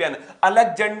चैंपियन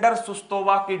अलेक्जेंडर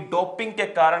सुस्तोवा की डोपिंग के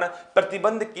कारण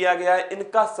प्रतिबंध किया गया है।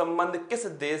 इनका संबंध किस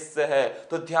देश से है?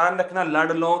 तो ध्यान रखना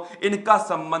लाडलो, इनका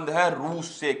संबंध है रूस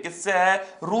से। किससे है?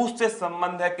 रूस से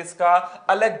संबंध है किसका?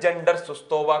 अलेक्जेंडर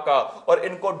सुस्तोवा का। और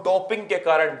इनको डोपिंग के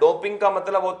कारण, डोपिंग का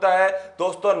मतलब होता है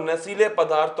दोस्तों नशीले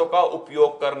पदार्थों का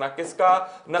उपयोग करना। किसका?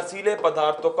 नशीले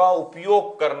पदार्थों का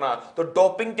उपयोग करना। तो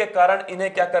डोपिंग के कारण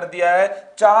इन्हें क्या कर दिया है?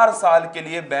 4 साल के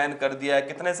लिए बैन कर दिया है।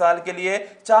 कितने साल के लिए?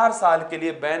 4 साल के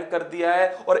लिए बैन कर दिया है।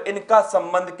 और इनका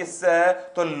संबंध किससे है?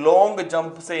 तो लॉन्ग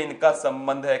जंप से इनका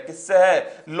संबंध है। किससे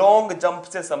है? लॉन्ग जंप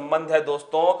से संबंध है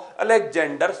दोस्तों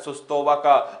अलेक्जेंडर सुस्तोवा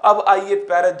का। अब आइए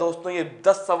प्यारे दोस्तों, ये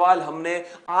 10 सवाल हमने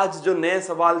आज जो नए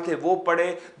सवाल थे वो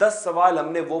पढ़े, 10 सवाल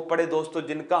हमने वो पढ़े दोस्तों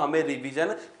जिनका हमें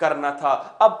रिवीजन करना था।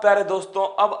 अब प्यारे दोस्तों,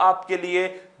 अब आपके लिए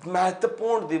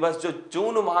महत्वपूर्ण दिवस, जो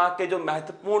जून माह के जो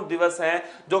महत्वपूर्ण दिवस हैं,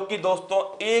 जो कि दोस्तों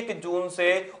 1 जून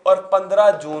से और 15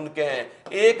 जून के हैं।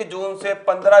 1 जून से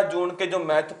 15 जून के जो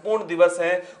महत्वपूर्ण दिवस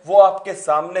हैं वो आपके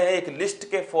सामने है एक लिस्ट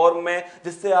के फॉर्म में,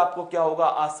 जिससे आपको क्या होगा?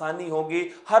 आसानी होगी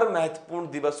हर महत्वपूर्ण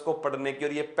दिवस को पढ़ने की।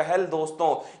 और ये पहल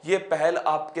दोस्तों, ये पहल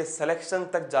आपके सिलेक्शन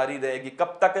तक जारी रहेगी।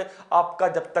 कब तक? आपका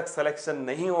जब तक सिलेक्शन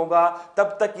नहीं होगा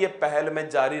तब तक ये पहल मैं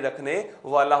जारी रखने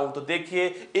वाला हूं। तो देखिए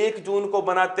 1 जून को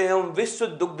बनाते हैं हम विश्व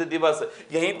दुग्ध दिवस।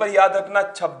 यहीं पर याद रखना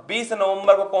 26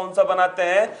 नवंबर को कौन सा बनाते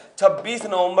हैं? 26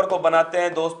 नवंबर को बनाते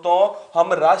हैं दोस्तों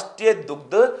हम राष्ट्रीय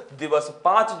दुग्ध दिवस।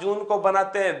 5 जून को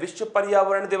बनाते हैं विश्व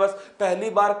पर्यावरण दिवस। पहली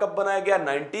बार कब बनाया गया?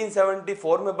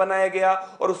 1974 में बनाया गया।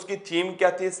 और उसकी थीम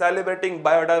क्या थी? Celebrating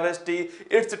biodiversity,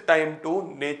 it's time to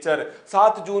nature.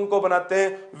 7 जून को बनाते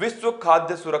हैं विश्व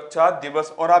खाद्य सुरक्षा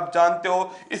दिवस। और आप जानते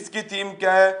हो इसकी थीम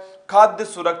क्या है? खाद्य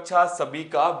सुरक्षा सभी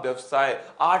का व्यवसाय।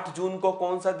 8 जून को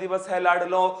कौन सा दिवस है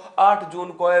लाडलो? 8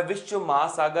 जून को है विश्व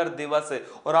महासागर दिवस।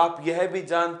 और आप यह भी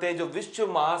जानते हैं जो विश्व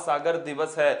महासागर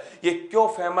दिवस है ये क्यों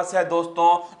फेमस है दोस्तों?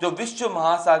 जो विश्व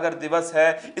महासागर दिवस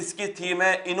है इसकी थीम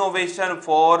है इनोवेशन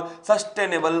फॉर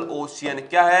सस्टेनेबल ओशियन।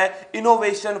 क्या है?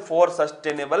 Innovation for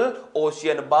sustainable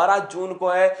ocean. 12 जून को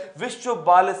है विश्व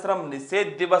बाल श्रम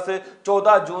निषेध दिवस।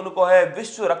 14 जून को है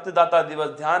विश्व रक्तदाता दिवस।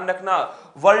 ध्यान रखना,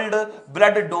 वर्ल्ड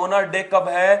ब्लड डोनर डे कब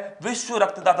है? विश्व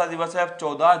रक्तदाता दिवस है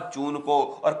 14 जून को।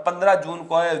 और 15 जून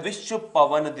को है विश्व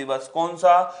पवन दिवस। कौन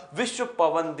सा? विश्व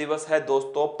पवन दिवस है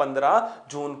दोस्तों 15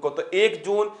 जून को। तो 1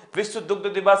 जून विश्व दुग्ध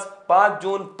दिवस, 5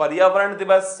 जून पर्यावरण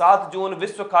दिवस, 7 जून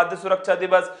विश्व खाद्य सुरक्षा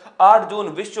दिवस, 8 जून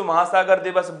विश्व महासागर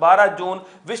दिवस, 12 जून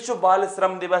विश्व बाल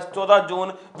श्रम दिवस, 14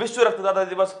 जून विश्व रक्तदाता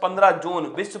दिवस, 15 जून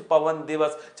विश्व पवन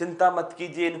दिवस। चिंता मत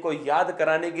कीजिए, इनको याद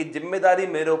कराने की जिम्मेदारी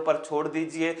मेरे ऊपर छोड़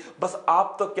दीजिए। बस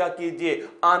आप तो क्या कीजिए,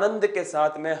 आनंद के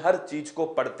साथ में हर चीज को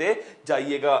पढ़ते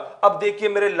जाइएगा। अब देखिए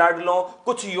मेरे लाडलों,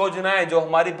 कुछ योजनाएं जो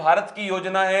हमारी भारत की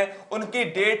योजना है उनकी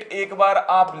डेट एक बार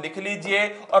आप लिख लीजिए,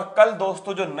 और कल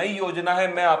दोस्तों जो नई योजना है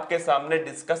मैं आपके सामने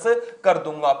डिस्कस कर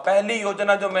दूंगा। पहली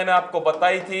योजना जो मैंने आपको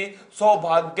बताई थी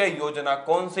सौभाग्य योजना,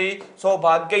 कौन सी?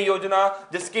 सौभाग्य योजना,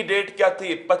 जिसकी डेट क्या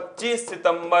थी? 25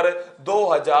 सितंबर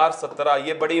 2017।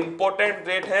 ये बड़ी इंपॉर्टेंट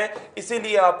डेट है,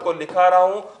 इसीलिए आपको लिखा रहा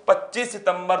हूं 25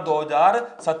 सितंबर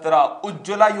 2017।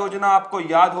 उज्ज्वला योजना आपको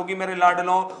याद होगी मेरे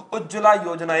लाडलों। उज्ज्वला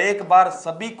योजना एक बार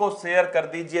सभी को शेयर कर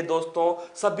दीजिए दोस्तों,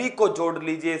 सभी को जोड़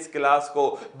लीजिए इस क्लास को।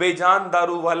 बेजान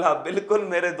दारू वाला, बिल्कुल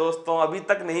मेरे दोस्तों, अभी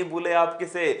तक नहीं भूले आप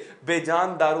किसे?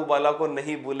 बेजान दारू वाला को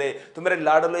नहीं भूले। तो मेरे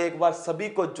लाडलो एक बार सभी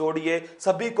को जोड़िए,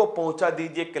 सभी को पहुंचा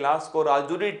दीजिए क्लास को,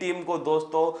 राजूरी टीम को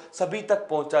दोस्तों सभी तक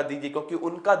पहुंचा दीजिए, क्योंकि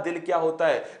उनका दिल क्या होता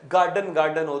है? गार्डन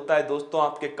गार्डन होता है दोस्तों,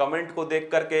 आपके कमेंट को देख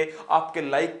करके, आपके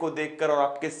लाइक को देखकर और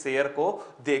आपके शेयर को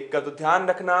देखकर। तो ध्यान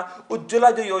रखना, उज्ज्वला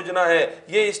जो योजना है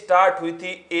ये स्टार्ट हुई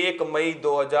थी 1 मई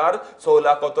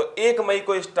 2016 को। तो 1 मई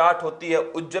को स्टार्ट होती है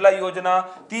उज्ज्वला योजना।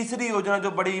 तीसरी योजना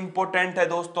जो बड़ी इंपॉर्टेंट है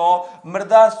दोस्तों,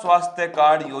 मृदा स्वास्थ्य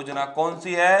कार्ड योजना। कौन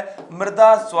सी है?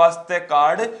 मृदा स्वास्थ्य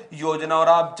कार्ड योजना। और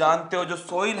आप जानते हो जो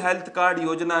सोइल हेल्थ कार्ड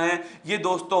योजना है ये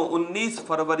दोस्तों 19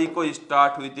 फरवरी को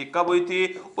स्टार्ट हुई थी। कब हुई थी?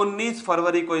 19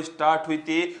 फरवरी को स्टार्ट हुई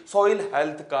थी सोइल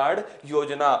हेल्थ कार्ड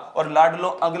योजना। और लाडलो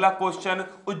अगला क्वेश्चन,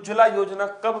 उज्ज्वला योजना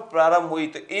कब प्रारंभ हुई?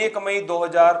 तो 1 मई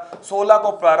 2016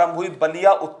 को प्रारंभ हुई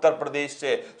बलिया उत्तर प्रदेश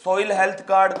से। सोइल हेल्थ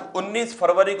कार्ड 19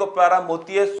 फरवरी को प्रारंभ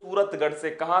होती है सूरतगढ़ से।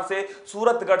 कहां से?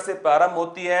 सूरतगढ़ से प्रारंभ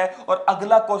होती है। और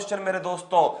अगला क्वेश्चन मेरे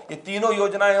दोस्तों, ये तीनों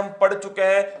योजनाएं हम पढ़ चुके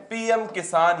हैं। पीएम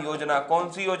किसान योजना, कौन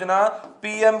सी योजना?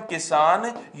 पीएम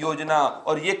किसान योजना।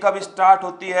 और ये कब स्टार्ट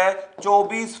होती है?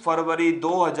 24 फरवरी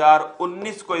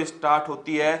 2019 को स्टार्ट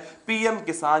होती है पीएम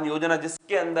किसान योजना,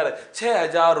 जिसके अंदर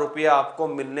 6000 रुपया आपको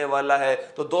मिलने वाला है।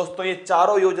 तो दोस्तों ये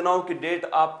चारों योजनाओं की डेट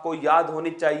आपको याद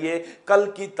होनी चाहिए कल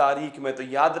की तारीख में। तो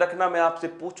याद रखना, मैं आपसे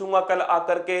पूछूंगा कल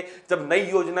आकर के जब नई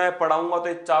योजनाएं पढ़ाऊंगा, तो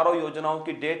ये चारों योजनाओं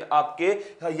की डेट आपके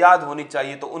याद होनी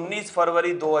चाहिए। तो 19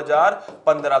 फरवरी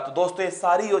 2015। तो दोस्तों ये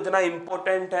सारी योजना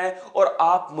इंपॉर्टेंट है, और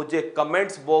आप मुझे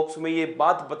कमेंट्स बॉक्स में ये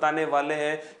बात बताने वाले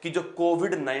हैं कि जो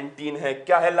कोविड-19 है,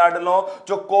 क्या है लाडलों?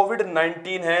 जो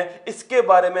कोविड-19 है इसके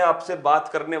बारे में आपसे बात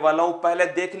करने वाला हूं। पहले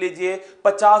देख लीजिए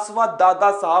 50वां दादा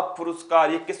साहब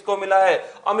पुरस्कार, ये किसको मिला है?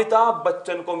 अमिताभ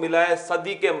बच्चन को मिला है।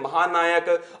 सदी के महानायक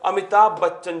अमिताभ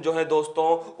बच्चन जो है दोस्तों,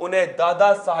 उन्हें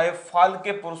दादा साहेब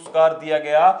फाल्के पुरस्कार दिया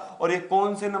गया। और ये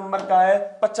कौन से नंबर का है?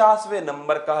 50वें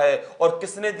नंबर का है। और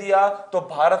किसने दिया? तो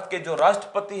भारत के जो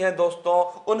राष्ट्रपति हैं दोस्तों,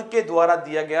 उनके द्वारा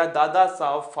दिया गया दादा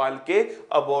साहब फाल्के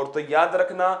अवार्ड। तो याद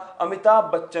रखना,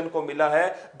 अमिताभ बच्चन को मिला है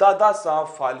दादा साहब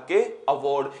फाल्के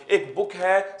अवार्ड। एक बुक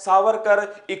है Savarkar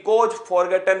echoes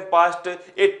forgotten past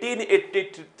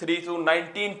 1883 to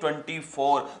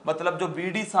 1924, मतलब जो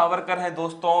बीडी सावरकर हैं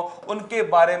दोस्तों उनके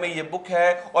बारे में ये बुक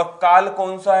है। और काल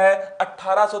कौन सा है?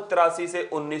 1883 से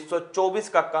 1924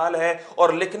 का काल है।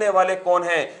 और लिखने वाले कौन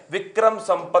हैं? विक्रम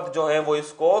संपत जो हैं वो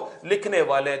इसको लिखने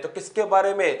वाले हैं। तो किसके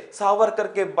बारे में? सावरकर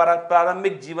के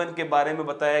प्रारंभिक जीवन के बारे में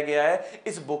बताया गया है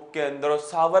इस बुक के अंदर। और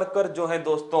सावरकर जो है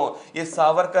दोस्तों, ये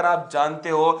सावरकर आप जानते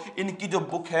हो, इनकी जो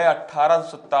बुक है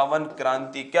 1857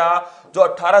 क्रांति। क्या? जो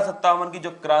 1857 की जो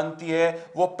क्रांति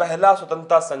है वो पहला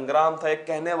स्वतंत्रता संग्राम था। ये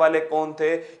कहने वाले कौन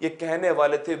थे? ये कहने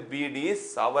वाले थे बीडी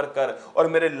सावरकर। और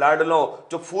मेरे लाडलों,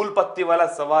 जो फूल पत्ती वाला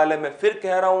सवाल है, मैं फिर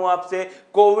कह रहा हूं आपसे,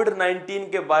 कोविड-19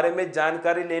 के बारे में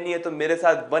जानकारी लेनी है तो मेरे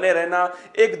साथ बने रहना।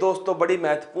 एक दोस्तों बड़ी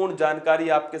महत्वपूर्ण जानकारी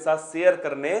आपके साथ शेयर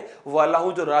करने वाला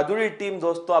हूं, जो राजूरी टीम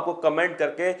दोस्तों आपको कमेंट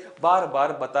करके बार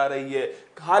बार बता रही है।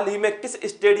 हाल ही में किस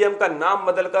स्टेडियम का नाम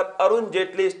बदलकर अरुण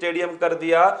जेटली स्टेडियम कर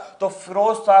दिया? तो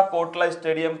फिरोज शाह कोटला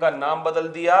स्टेडियम का नाम बदल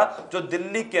दिया, जो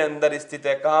दिल्ली के अंदर स्थित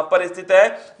है। कहां पर स्थित है?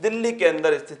 दिल्ली के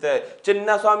अंदर स्थित है।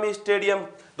 चिन्नास्वामी स्टेडियम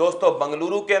दोस्तों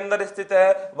बंगलुरु के अंदर स्थित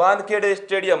है। वानखेड़े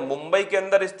स्टेडियम मुंबई के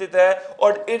अंदर स्थित है।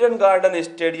 और ईडन गार्डन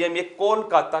स्टेडियम ये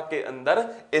कोलकाता के अंदर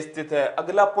स्थित है।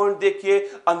 अगला पॉइंट देखिए,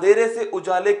 अंधेरे से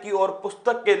उजाले की ओर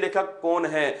पुस्तक के लेखक कौन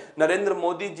है? नरेंद्र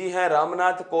मोदी जी हैं,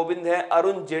 रामनाथ कोविंद हैं,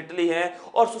 अरुण जेटली हैं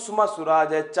और सुषमा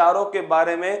स्वराज है। चारों के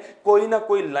बारे में कोई ना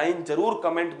कोई लाइन जरूर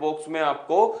कमेंट बॉक्स में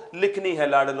आपको लिखनी है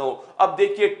लाडलो। अब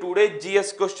देखिए टुडे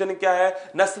जीएस क्वेश्चन क्या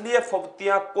है? नस्लीय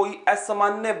फौतियां कोई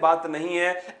असामान्य बात नहीं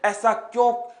है, ऐसा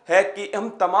क्यों है कि हम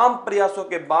तमाम प्रयासों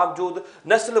के बावजूद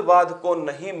नस्लवाद को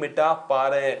नहीं मिटा पा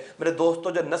रहे हैं? मेरे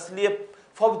दोस्तों, जो नस्लीय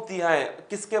फब्तियां हैं।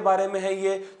 किसके बारे में है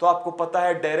ये? तो आपको पता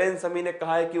है डेरेन समी ने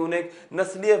कहा है कि उन्हें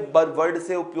नस्लीय वर्ड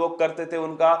से उपयोग करते थे,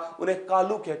 उन्हें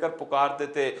कालू कहकर पुकारते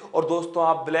थे। और दोस्तों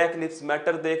आप ब्लैक लिव्स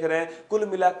मैटर देख रहे हैं। कुल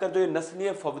मिलाकर जो ये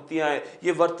नस्लीय फब्तियां हैं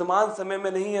ये वर्तमान समय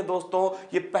में नहीं है दोस्तों,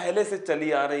 ये पहले से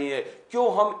चली आ रही है।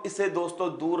 क्यों हम इसे दोस्तों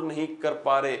दूर नहीं कर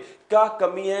पा रहे? क्या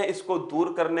कमी है इसको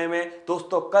दूर करने में?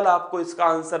 दोस्तों कल आपको इसका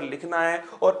आंसर लिखना है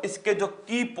और इसके जो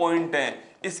की पॉइंट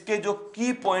हैं, इसके जो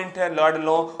की पॉइंट है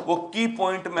लाडलो, वो की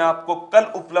पॉइंट मैं आपको कल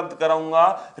उपलब्ध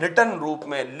कराऊंगा रिटर्न रूप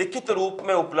में, लिखित रूप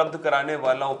में उपलब्ध कराने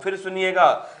वाला हूं। फिर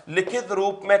सुनिएगा, लिखित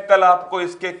रूप में कल आपको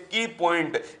इसके की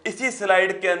पॉइंट इसी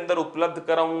स्लाइड के अंदर उपलब्ध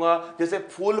कराऊंगा, जैसे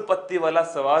फूल पत्ती वाला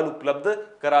सवाल उपलब्ध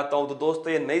कराता हूं। तो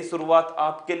दोस्तों ये नई शुरुआत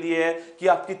आपके लिए है कि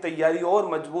आपकी तैयारी और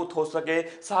मजबूत हो सके।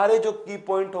 सारे जो की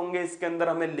पॉइंट होंगे इसके अंदर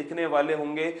हमें लिखने वाले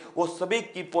होंगे, वो सभी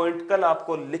की पॉइंट कल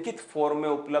आपको लिखित फॉर्म में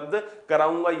उपलब्ध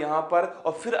कराऊंगा यहां पर, और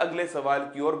फिर अगले सवाल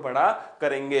की ओर बढ़ा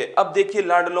करेंगे। अब देखिए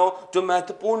लाडलो, जो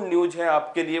महत्वपूर्ण न्यूज है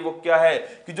आपके लिए वो क्या है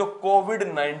कि जो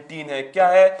कोविड-19 है, क्या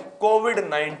है?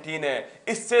 कोविड-19 है।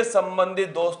 इससे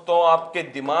संबंधित दोस्तों आपके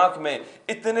दिमाग में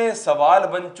इतने सवाल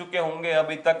बन चुके होंगे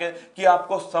अभी तक कि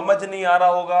आपको समझ नहीं आ रहा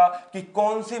होगा कि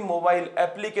कौन सी मोबाइल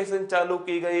एप्लीकेशन चालू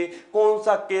की गई, कौन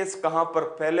सा केस कहां पर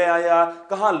पहले आया,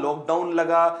 कहां लॉकडाउन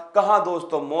लगा, कहां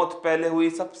दोस्तों मौत पहले हुई,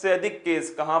 सबसे अधिक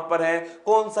केस कहां पर है,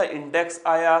 कौन सा इंडेक्स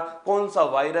आया, कौन सा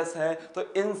वायरस है। तो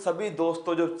इन सभी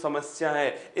दोस्तों जो समस्या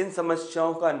है, इन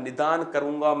समस्याओं का निदान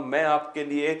करूंगा मैं आपके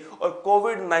लिए। और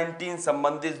कोविड-19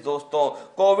 संबंधित दोस्तों,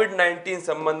 कोविड-19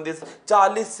 संबंधित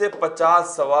 40 से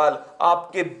 50 सवाल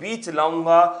आपके बीच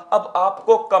लाऊंगा। अब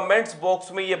आपको कमेंट्स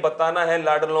बॉक्स में ये बताना है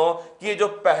लाडलों कि ये जो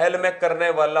पहल मैं करने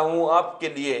वाला हूं आपके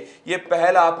लिए, ये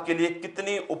पहल आपके लिए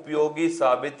कितनी उपयोगी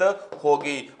साबित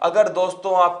होगी। अगर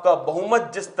दोस्तों आपका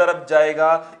बहुमत जिस तरफ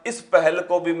जाएगा, इस पहल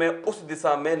को भी मैं उस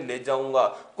दिशा में ले जाऊंगा।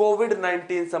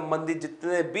 कोविड-19 संबंधी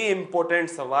जितने भी इंपॉर्टेंट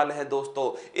सवाल हैं दोस्तों,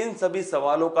 इन सभी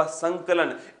सवालों का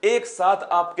संकलन एक साथ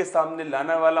आपके सामने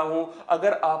लाने वाला हूं।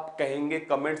 अगर आप कहेंगे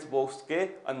कमेंट्स बॉक्स के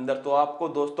अंदर, तो आपको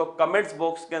दोस्तों कमेंट्स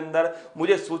बॉक्स के अंदर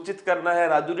मुझे सूचित करना है,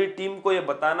 राजूरी टीम को यह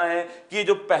बताना है कि ये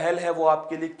जो पहल है वो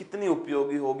आपके लिए कितनी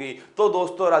उपयोगी होगी। तो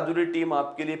दोस्तों राजूरी टीम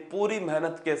आपके लिए पूरी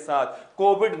मेहनत के साथ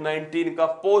कोविड-19 का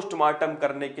पोस्टमार्टम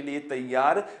करने के लिए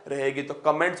तैयार रहेगी। तो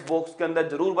कमेंट्स बॉक्स के अंदर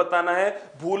जरूर बताना है,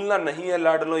 भूलना नहीं है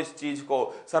लाडलो इस चीज को।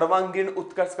 सर्वांगीण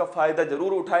उत्कर्ष का फायदा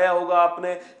जरूर उठाया होगा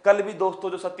आपने। कल भी दोस्तों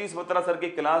जो सतीश बत्रा सर की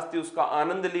क्लास थी उसका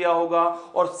आनंद लिया होगा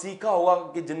और सीखा होगा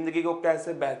कि जिंदगी को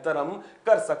कैसे बेहतर हम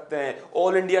कर सकते हैं।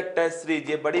 ऑल इंडिया टेस्ट सीरीज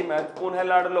ये बड़ी महत्वपूर्ण है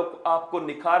लाडलो, आपको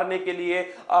निखारने के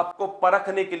लिए, आपको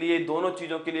परखने के लिए, दोनों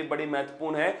चीजों के लिए बड़ी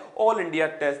महत्वपूर्ण है ऑल इंडिया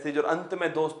टेस्ट सीरीज। और अंत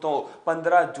में दोस्तों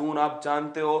 15 जून आप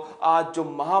जानते हो, आज जो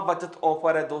महाबचत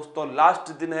ऑफर है दोस्तों,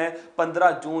 लास्ट दिन है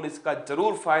 15 जून, इसका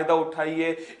जरूर फायदा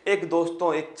उठाइए। एक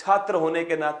दोस्तों एक छात्र होने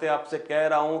के नाते आपसे कह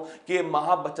रहा हूं कि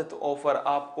महाबचत ऑफर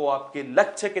आपको आपके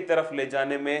लक्ष्य की तरफ ले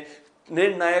जाने में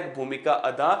निर्णायक भूमिका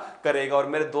अदा करेगा। और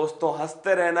मेरे दोस्तों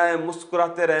हंसते रहना है,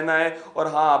 मुस्कुराते रहना है, और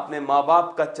हाँ अपने माँ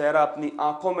बाप का चेहरा अपनी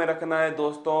आंखों में रखना है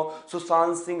दोस्तों।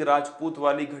 सुशांत सिंह राजपूत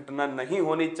वाली घटना नहीं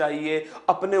होनी चाहिए,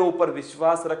 अपने ऊपर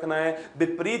विश्वास रखना है।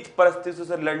 विपरीत परिस्थितियों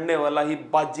से लड़ने वाला ही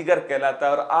बाजीगर कहलाता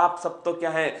है। और आप सब तो क्या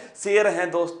है, शेर हैं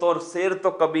दोस्तों, और शेर तो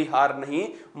कभी हार नहीं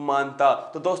मानता।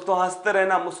 तो दोस्तों हंसते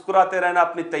रहना, मुस्कुराते रहना,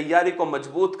 अपनी तैयारी को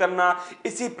मजबूत करना,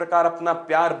 इसी प्रकार अपना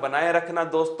प्यार बनाए रखना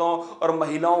दोस्तों। और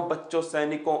महिलाओं, बच्चों,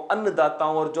 सैनिकों,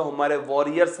 अन्नदाताओं और जो हमारे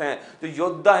वॉरियर्स हैं, जो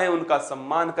योद्धा हैं, उनका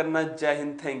सम्मान करना। जय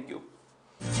हिंद, थैंक यू।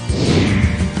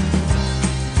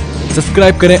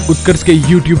 सब्सक्राइब करें उत्कर्ष के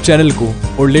YouTube चैनल को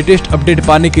और लेटेस्ट अपडेट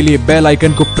पाने के लिए बेल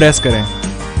आइकन को प्रेस करें।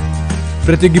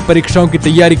 प्रतियोगी परीक्षाओं की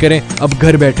तैयारी करें अब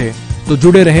घर बैठे, तो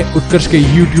जुड़े रहें उत्कर्ष के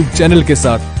YouTube चैनल के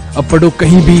साथ। अब पढ़ो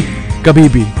कहीं भी, कभी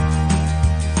भी।